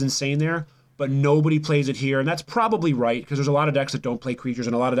Wrath is insane there, but nobody plays it here, and that's probably right, because there's a lot of decks that don't play creatures,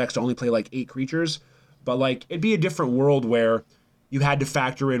 and a lot of decks that only play like 8 creatures, but like it'd be a different world where you had to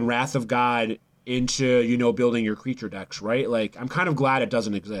factor in Wrath of God into, you know, building your creature decks, right? Like I'm kind of glad it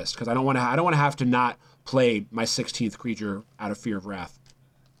doesn't exist, because I don't want to have to not play my 16th creature out of fear of Wrath.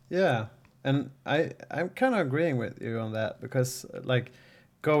 Yeah, and I'm kind of agreeing with you on that, because like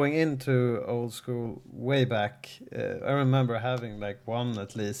going into Old School way back, I remember having like one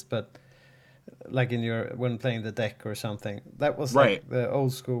at least, but like when playing the deck or something, that was right. Like the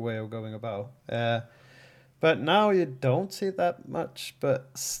Old School way of going about. But now you don't see that much, but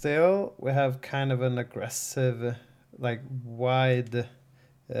still we have kind of an aggressive, like wide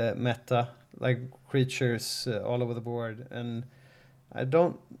meta, like creatures all over the board, and I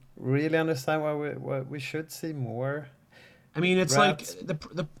don't really understand why we should see more. I mean, it's Rats. like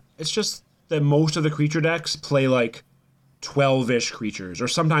it's just that most of the creature decks play like 12-ish creatures, or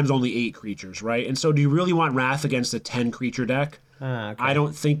sometimes only 8 creatures, right? And so do you really want Wrath against a 10 creature deck? Okay. I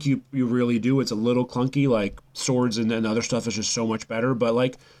don't think you really do. It's a little clunky. Like swords and other stuff is just so much better. But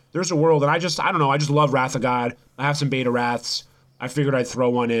like there's a world, and I don't know, I just love Wrath of God. I have some beta Wraths. I figured I'd throw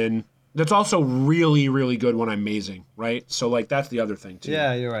one in. That's also really, really good when I'm mazing, right? So like that's the other thing too.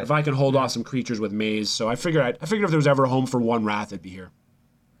 Yeah, you're right. If I can hold off some creatures with maze, so I figured if there was ever a home for one Wrath, it'd be here.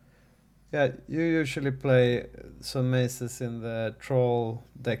 Yeah, you usually play some mazes in the troll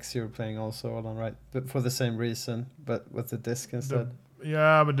decks you're playing also, Olan, right? But for the same reason, but with the disc instead.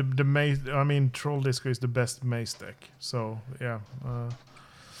 Yeah, but the maze, I mean, Troll Disco is the best maze deck. So, yeah.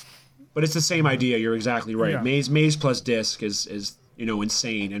 But it's the same idea. You're exactly right. Yeah. Maze plus disc is you know,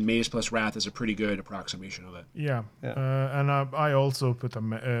 insane, and Maze plus Wrath is a pretty good approximation of it. Yeah. And I also put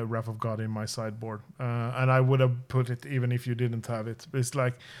a Wrath of God in my sideboard. And I would have put it even if you didn't have it. It's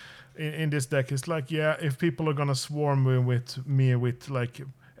like, in this deck, it's like, yeah, if people are gonna swarm with me with like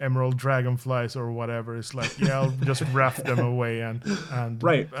emerald dragonflies or whatever, it's like, yeah, I'll just wrath them away and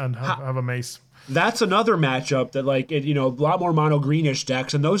right. and have a mace. That's another matchup that, like, you know, a lot more mono greenish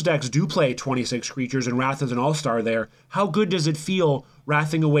decks, and those decks do play 26 creatures, and Wrath is an all-star there. How good does it feel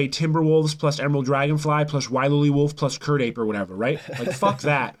wrathing away Timberwolves plus Emerald Dragonfly plus Wylooly Wolf plus Kurt Ape or whatever, right? Like, fuck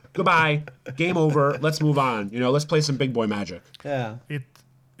that. Goodbye. Game over. Let's move on. You know, let's play some big boy magic. Yeah.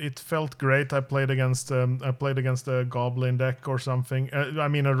 It felt great. I played against a goblin deck or something. I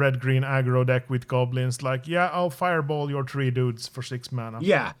mean, a red-green aggro deck with goblins. Like, yeah, I'll fireball your 3 dudes for 6 mana.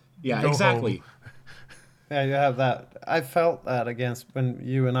 Yeah, Go exactly. home. Yeah, you have that. I felt that against when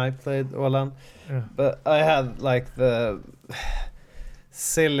you and I played Olan, Yeah. but I had like the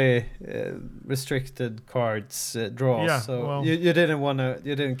silly restricted cards draws. Yeah, so well- you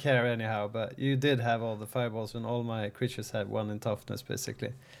didn't care anyhow, but you did have all the fireballs, and all my creatures had 1 in toughness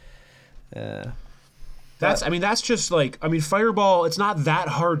basically. That's just like, I mean, Fireball, it's not that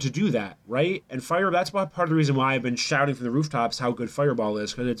hard to do that, right? And that's part of the reason why I've been shouting from the rooftops how good Fireball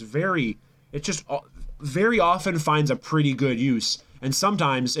is, because it just very often finds a pretty good use, and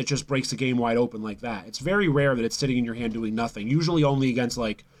sometimes it just breaks the game wide open like that. It's very rare that it's sitting in your hand doing nothing, usually only against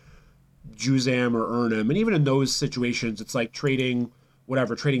like Juzam or Urnum, and even in those situations, it's like trading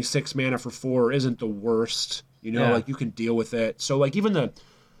 6 mana for 4 isn't the worst, you know, Yeah. like you can deal with it. So like even the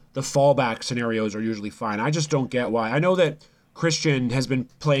fallback scenarios are usually fine. I just don't get why. I know that Christian has been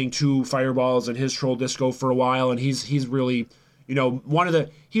playing 2 Fireballs in his Troll Disco for a while, and he's really, you know,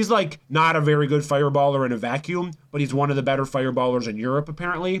 he's like not a very good fireballer in a vacuum, but he's one of the better fireballers in Europe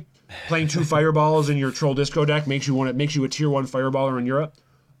apparently. Playing 2 Fireballs in your Troll Disco deck makes you a tier 1 fireballer in Europe.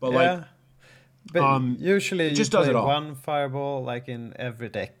 But Yeah. But usually you just does play it all. 1 fireball like in every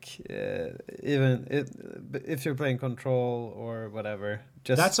deck, even if you're playing control or whatever.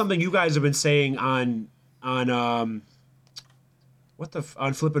 That's something you guys have been saying on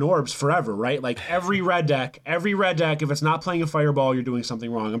on flipping orbs forever, right? Like every red deck, if it's not playing a fireball, you're doing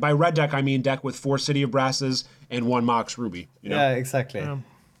something wrong. And by red deck, I mean deck with 4 City of Brasses and 1 Mox Ruby. You know? Yeah, exactly.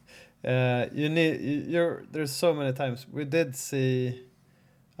 There's so many times we did see.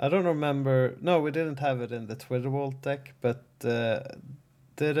 I don't remember. No, we didn't have it in the Twitter Vault deck, but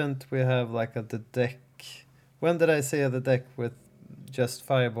didn't we have like the deck? When did I see the deck with just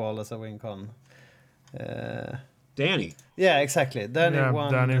Fireball as a win con? Danny. Yeah, exactly. Danny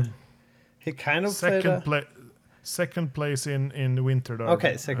won. Danny. He kind of played second place in the Winter Derby.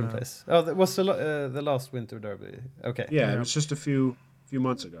 Okay, second place. Oh, that was the last Winter Derby. Okay. Yeah, it was just a few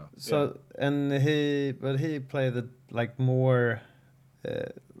months ago. So and he played the more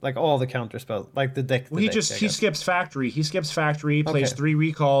like all the counter spells, like the deck. Well, he skips factory. He skips factory, plays 3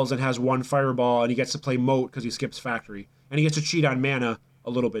 recalls, and has 1 fireball, and he gets to play moat because he skips factory, and he gets to cheat on mana a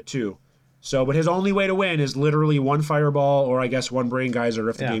little bit too. So, but his only way to win is literally 1 fireball, or I guess 1 brain geyser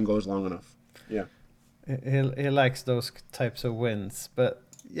if the game goes long enough. Yeah. He likes those types of wins, but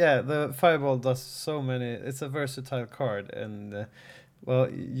yeah, the fireball does so many. It's a versatile card, and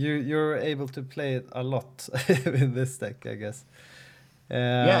you're able to play it a lot in this deck, I guess.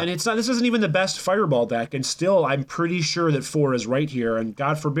 And it's not. This isn't even the best fireball deck, and still, I'm pretty sure that 4 is right here. And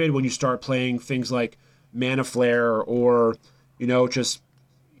God forbid when you start playing things like Mana Flare, or you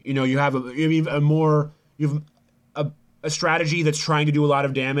have a strategy that's trying to do a lot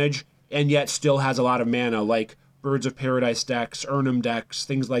of damage and yet still has a lot of mana, like Birds of Paradise decks, Urnum decks,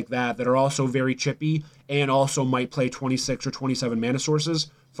 things like that are also very chippy and also might play 26 or 27 mana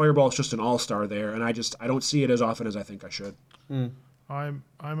sources. Fireball is just an all-star there, and I don't see it as often as I think I should. I'm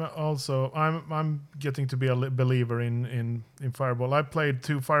getting to be a believer in Fireball. I played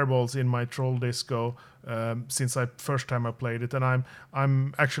 2 Fireballs in my Troll Disco since first time I played it, and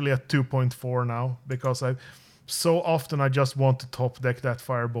I'm actually at 2.4 now because so often I just want to top deck that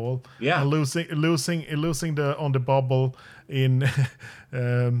Fireball. Yeah, and losing on the bubble in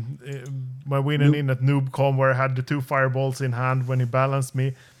my winning in at NoobCon where I had the 2 Fireballs in hand when he balanced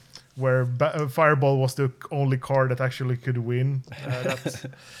me, where Fireball was the only card that actually could win.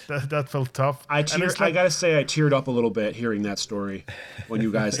 That felt tough. I gotta say, I teared up a little bit hearing that story when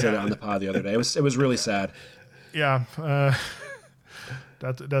you guys did it on the pod the other day. It was really sad. Yeah,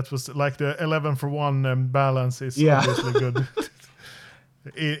 that was like the 11 for 1 balance is obviously good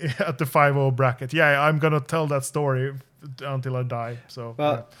at the 5-0 bracket. Yeah, I'm gonna tell that story until I die.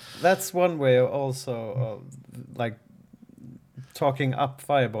 So that's one way also of talking up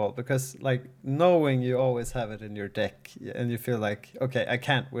Fireball, because like knowing you always have it in your deck and you feel like, okay, I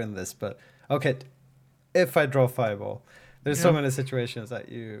can't win this, but okay, if I draw Fireball, there's so many situations that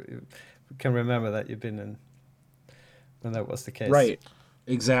you can remember that you've been in when that was the case. Right,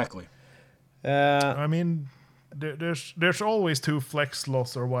 exactly. I mean, there's always 2 flex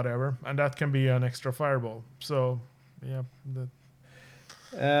slots or whatever, and that can be an extra Fireball. So yeah.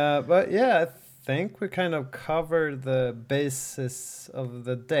 But yeah, I think we kind of covered the basis of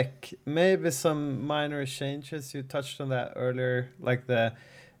the deck. Maybe some minor changes. You touched on that earlier, like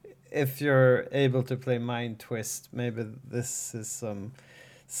if you're able to play Mind Twist, maybe this is some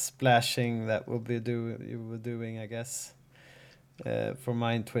splashing that you were doing, I guess, for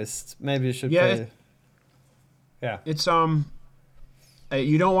Mind Twist. Maybe you should play. It's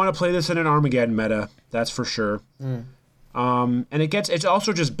you don't want to play this in an Armageddon meta, that's for sure. And it's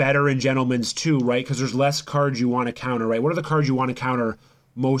also just better in Gentleman's too, right? Because there's less cards you want to counter, right? What are the cards you want to counter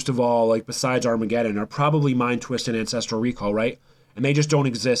most of all, like besides Armageddon, are probably Mind Twist and Ancestral Recall, right? And they just don't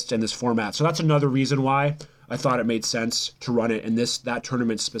exist in this format. So that's another reason why I thought it made sense to run it in that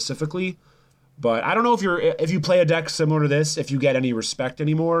tournament specifically. But I don't know if you play a deck similar to this, if you get any respect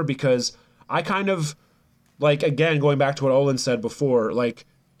anymore, because I kind of, like, again, going back to what Olin said before, like,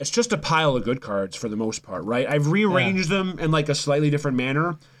 it's just a pile of good cards for the most part, right? I've rearranged them in like a slightly different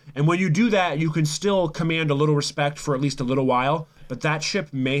manner. And when you do that, you can still command a little respect for at least a little while, but that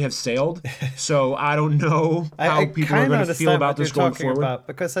ship may have sailed. So I don't know how people are going to feel about this going forward.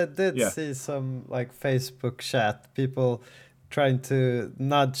 Because I did see some like Facebook chat, people trying to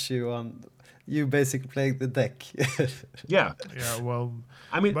nudge you on you basically playing the deck. Yeah. Yeah, well,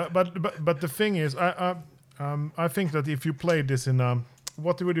 I mean, but the thing is, I think that if you play this in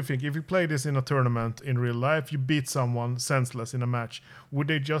what would you think? If you play this in a tournament in real life, you beat someone senseless in a match, would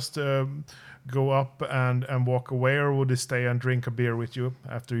they just go up and walk away, or would they stay and drink a beer with you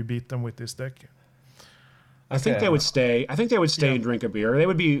after you beat them with this deck? I think they would stay. I think they would stay and drink a beer. They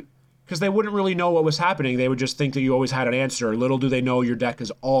would be, because they wouldn't really know what was happening. They would just think that you always had an answer. Little do they know your deck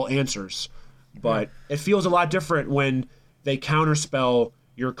is all answers. But it feels a lot different when they counterspell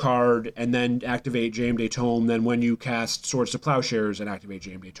your card and then activate Jayemdae Tome than when you cast Swords to Plowshares and activate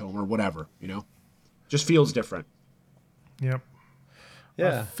Jayemdae Tome or whatever, you know? Just feels different. Yep. I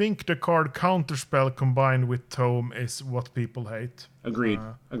Yeah. think the card Counterspell combined with Tome is what people hate. Agreed.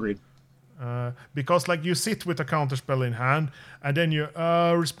 Agreed. Because like you sit with a Counterspell in hand, and then you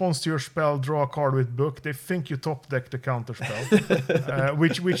response to your spell, draw a card with book. They think you top deck the Counterspell,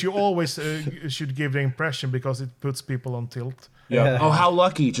 which you always should give the impression because it puts people on tilt. Yeah. Oh, how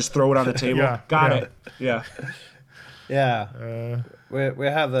lucky. Just throw it on the table. Yeah, Got yeah. it. Yeah. Yeah. We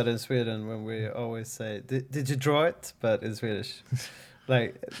have that in Sweden when we always say, "Did you draw it?" But in Swedish,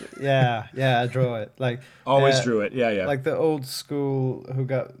 like, yeah, I draw it. Like Always drew it. Yeah, yeah. Like the old school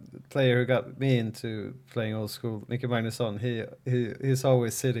player who got me into playing old school, Micke Magnusson. He's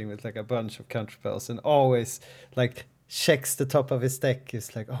always sitting with like a bunch of counterspells and always like checks the top of his deck.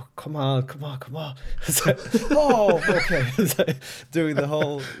 He's like, "Oh, come on." It's like, oh, okay. It's like doing the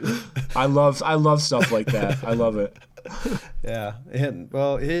whole. I love stuff like that. I love it. Yeah, he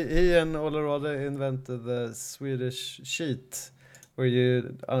and Olle Rodde invented the Swedish cheat, where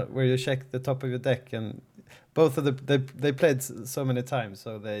you check the top of your deck, and both of they played so many times,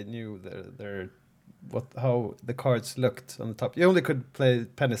 so they knew how the cards looked on the top. You only could play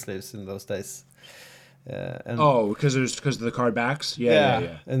penny sleeves in those days. And because of the card backs.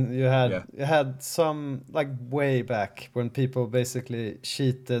 Yeah. And you had some like way back when people basically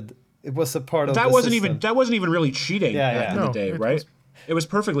cheated. It was a part of that the wasn't system. even that wasn't even really cheating back in the No, day, it right? was- It was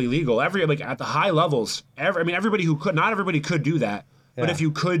perfectly legal. At the high levels, everybody who could, not everybody could do that, but Yeah. if you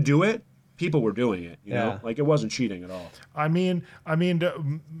could do it, people were doing it. You know, Yeah. like it wasn't cheating at all. I mean,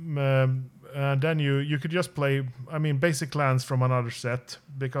 then you could just play. I mean, basic lands from another set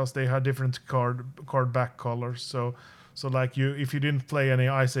because they had different card back colors. So like if you didn't play any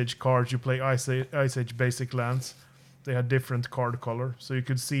Ice Age cards, you play Ice Age basic lands. They had different card color, so you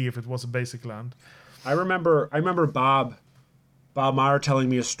could see if it was a basic land. I remember Bob Meyer telling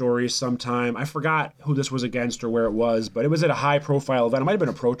me a story sometime. I forgot who this was against or where it was, but it was at a high profile event. It might have been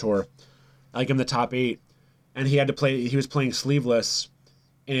a Pro Tour, like in the top 8. And he was playing sleeveless,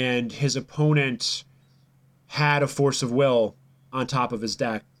 and his opponent had a Force of Will on top of his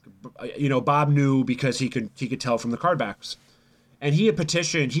deck. You know, Bob knew because he could tell from the card backs. And he had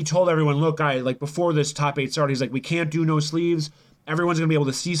petitioned, he told everyone, look, like before this top 8 started, he's like, we can't do no sleeves. Everyone's going to be able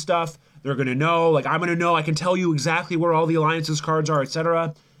to see stuff. They're going to know. Like, I'm going to know. I can tell you exactly where all the Alliances cards are,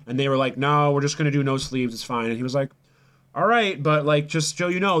 etc. And they were like, no, we're just going to do no sleeves. It's fine. And he was like, all right, but like, just so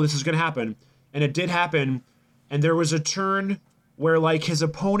you know, this is going to happen. And it did happen. And there was a turn where like his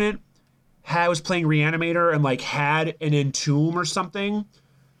opponent was playing Reanimator and like had an Entomb or something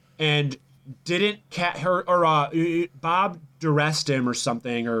and didn't Bob duressed him or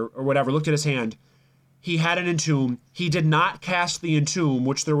something or whatever, looked at his hand. He had an Entomb. He did not cast the Entomb,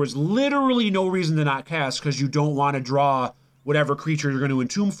 which there was literally no reason to not cast because you don't want to draw whatever creature you're going to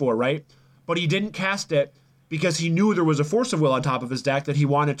Entomb for, right? But he didn't cast it because he knew there was a Force of Will on top of his deck that he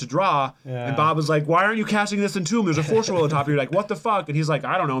wanted to draw. Yeah. And Bob was like, why aren't you casting this Entomb? There's a Force of Will on top of you. You're like, what the fuck? And he's like,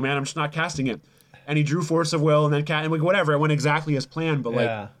 I don't know, man. I'm just not casting it. And he drew Force of Will and then and like whatever. It went exactly as planned. But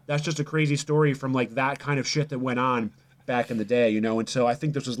like that's just a crazy story from like that kind of shit that went on back in the day, you know. And so I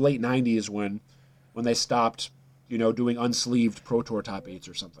think this was late 90s when they stopped, you know, doing unsleeved Pro Tour top 8s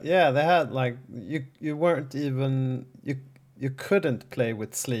or something. Yeah, they had like you weren't even you couldn't play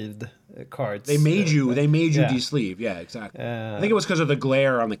with sleeved cards. They made you de-sleeve. Yeah, exactly. I think it was because of the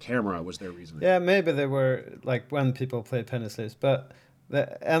glare on the camera was their reason. Yeah, maybe they were like when people played penny sleeves, but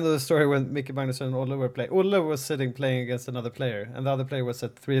the end of the story when Micke Magnusson and Olle were playing, Olle was playing against another player, and the other player was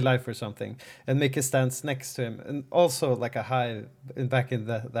at 3 life or something, and Micke stands next to him, and also like a high back in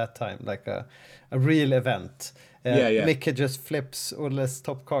that time, like a real event. Micke just flips Olle's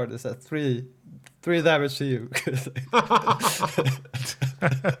top card and says 3 damage to you.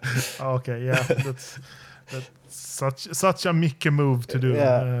 Okay, yeah, that's such a Micke move to do.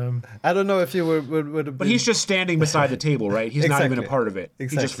 Yeah. I don't know if you would have. But he's just standing beside the table, right? He's not even a part of it.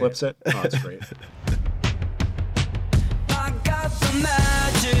 Exactly. He just flips it. Oh, that's great. I got the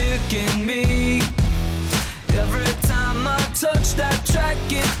magic in me. Every time I touch that track,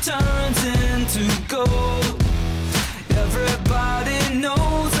 it turns into gold. Everybody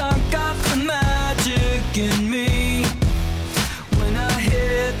knows I got the magic in me. When I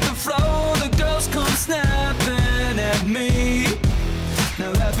hit the floor, the girls come snapping at me.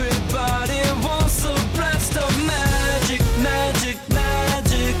 Now everybody wants a blast of magic, magic,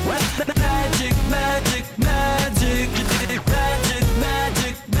 magic, magic, magic, magic, magic,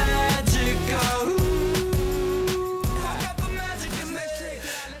 magic, magic. Oh, I got the magic in me.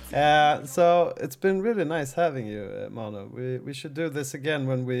 So it's been really nice having you, Mano. We should do this again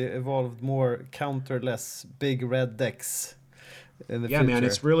when we evolved more counterless big red decks in the Yeah, future. man,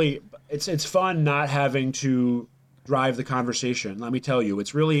 it's really it's fun not having to drive the conversation. Let me tell you,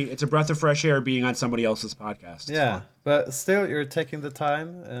 it's a breath of fresh air being on somebody else's podcast. It's Yeah, fun. but still, you're taking the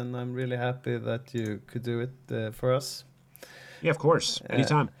time, and I'm really happy that you could do it for us. Yeah, of course.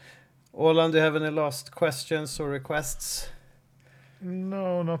 Anytime. Olan, do you have any last questions or requests?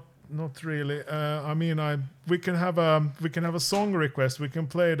 No, not really. I mean, we can have a song request. We can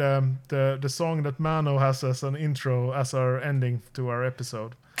play the song that Mano has as an intro, as our ending to our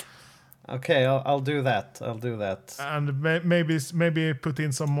episode. Okay, I'll do that. I'll do that. And maybe put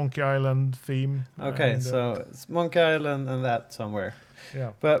in some Monkey Island theme. Okay, and, so it's Monkey Island and that somewhere.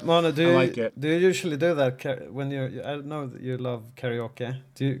 yeah. But Mano, I like it. do you usually do that when you're? I know that you love karaoke.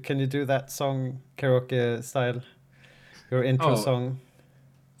 Can you do that song karaoke style? Your intro Oh, song.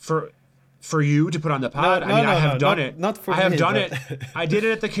 For you to put on the pod. No, I mean, I no, have no, done not- it. not for I have me, done but- it. I did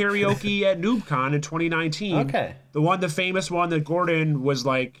it at the karaoke at NoobCon in 2019. Okay. The famous one that Gordon was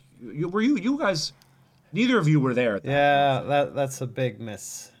like, you guys, neither of you were there. At that. Yeah, that's a big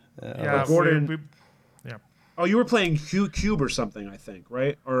miss. Yeah, Gordon- yeah. Oh, you were playing Cube or something, I think,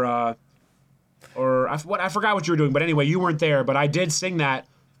 right? Or I forgot what you were doing, but anyway, you weren't there. But I did sing that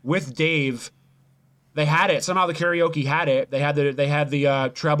with Dave. They had it somehow. The karaoke had it. They had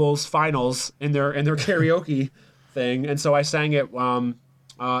the trebles finals in their karaoke thing, and so I sang it.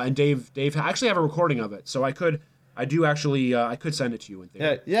 And Dave I actually have a recording of it, so I could send it to you.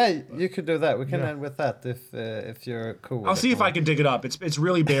 Yeah, you could do that. We can end with that if you're cool. with I'll it, see if I Mano. can dig it up. It's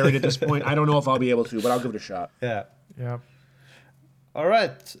really buried at this point. I don't know if I'll be able to, but I'll give it a shot. Yeah. Yeah. All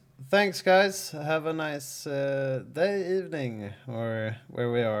right. Thanks, guys. Have a nice day, evening, or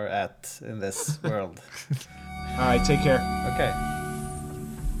where we are at in this world. All right, take care. Okay.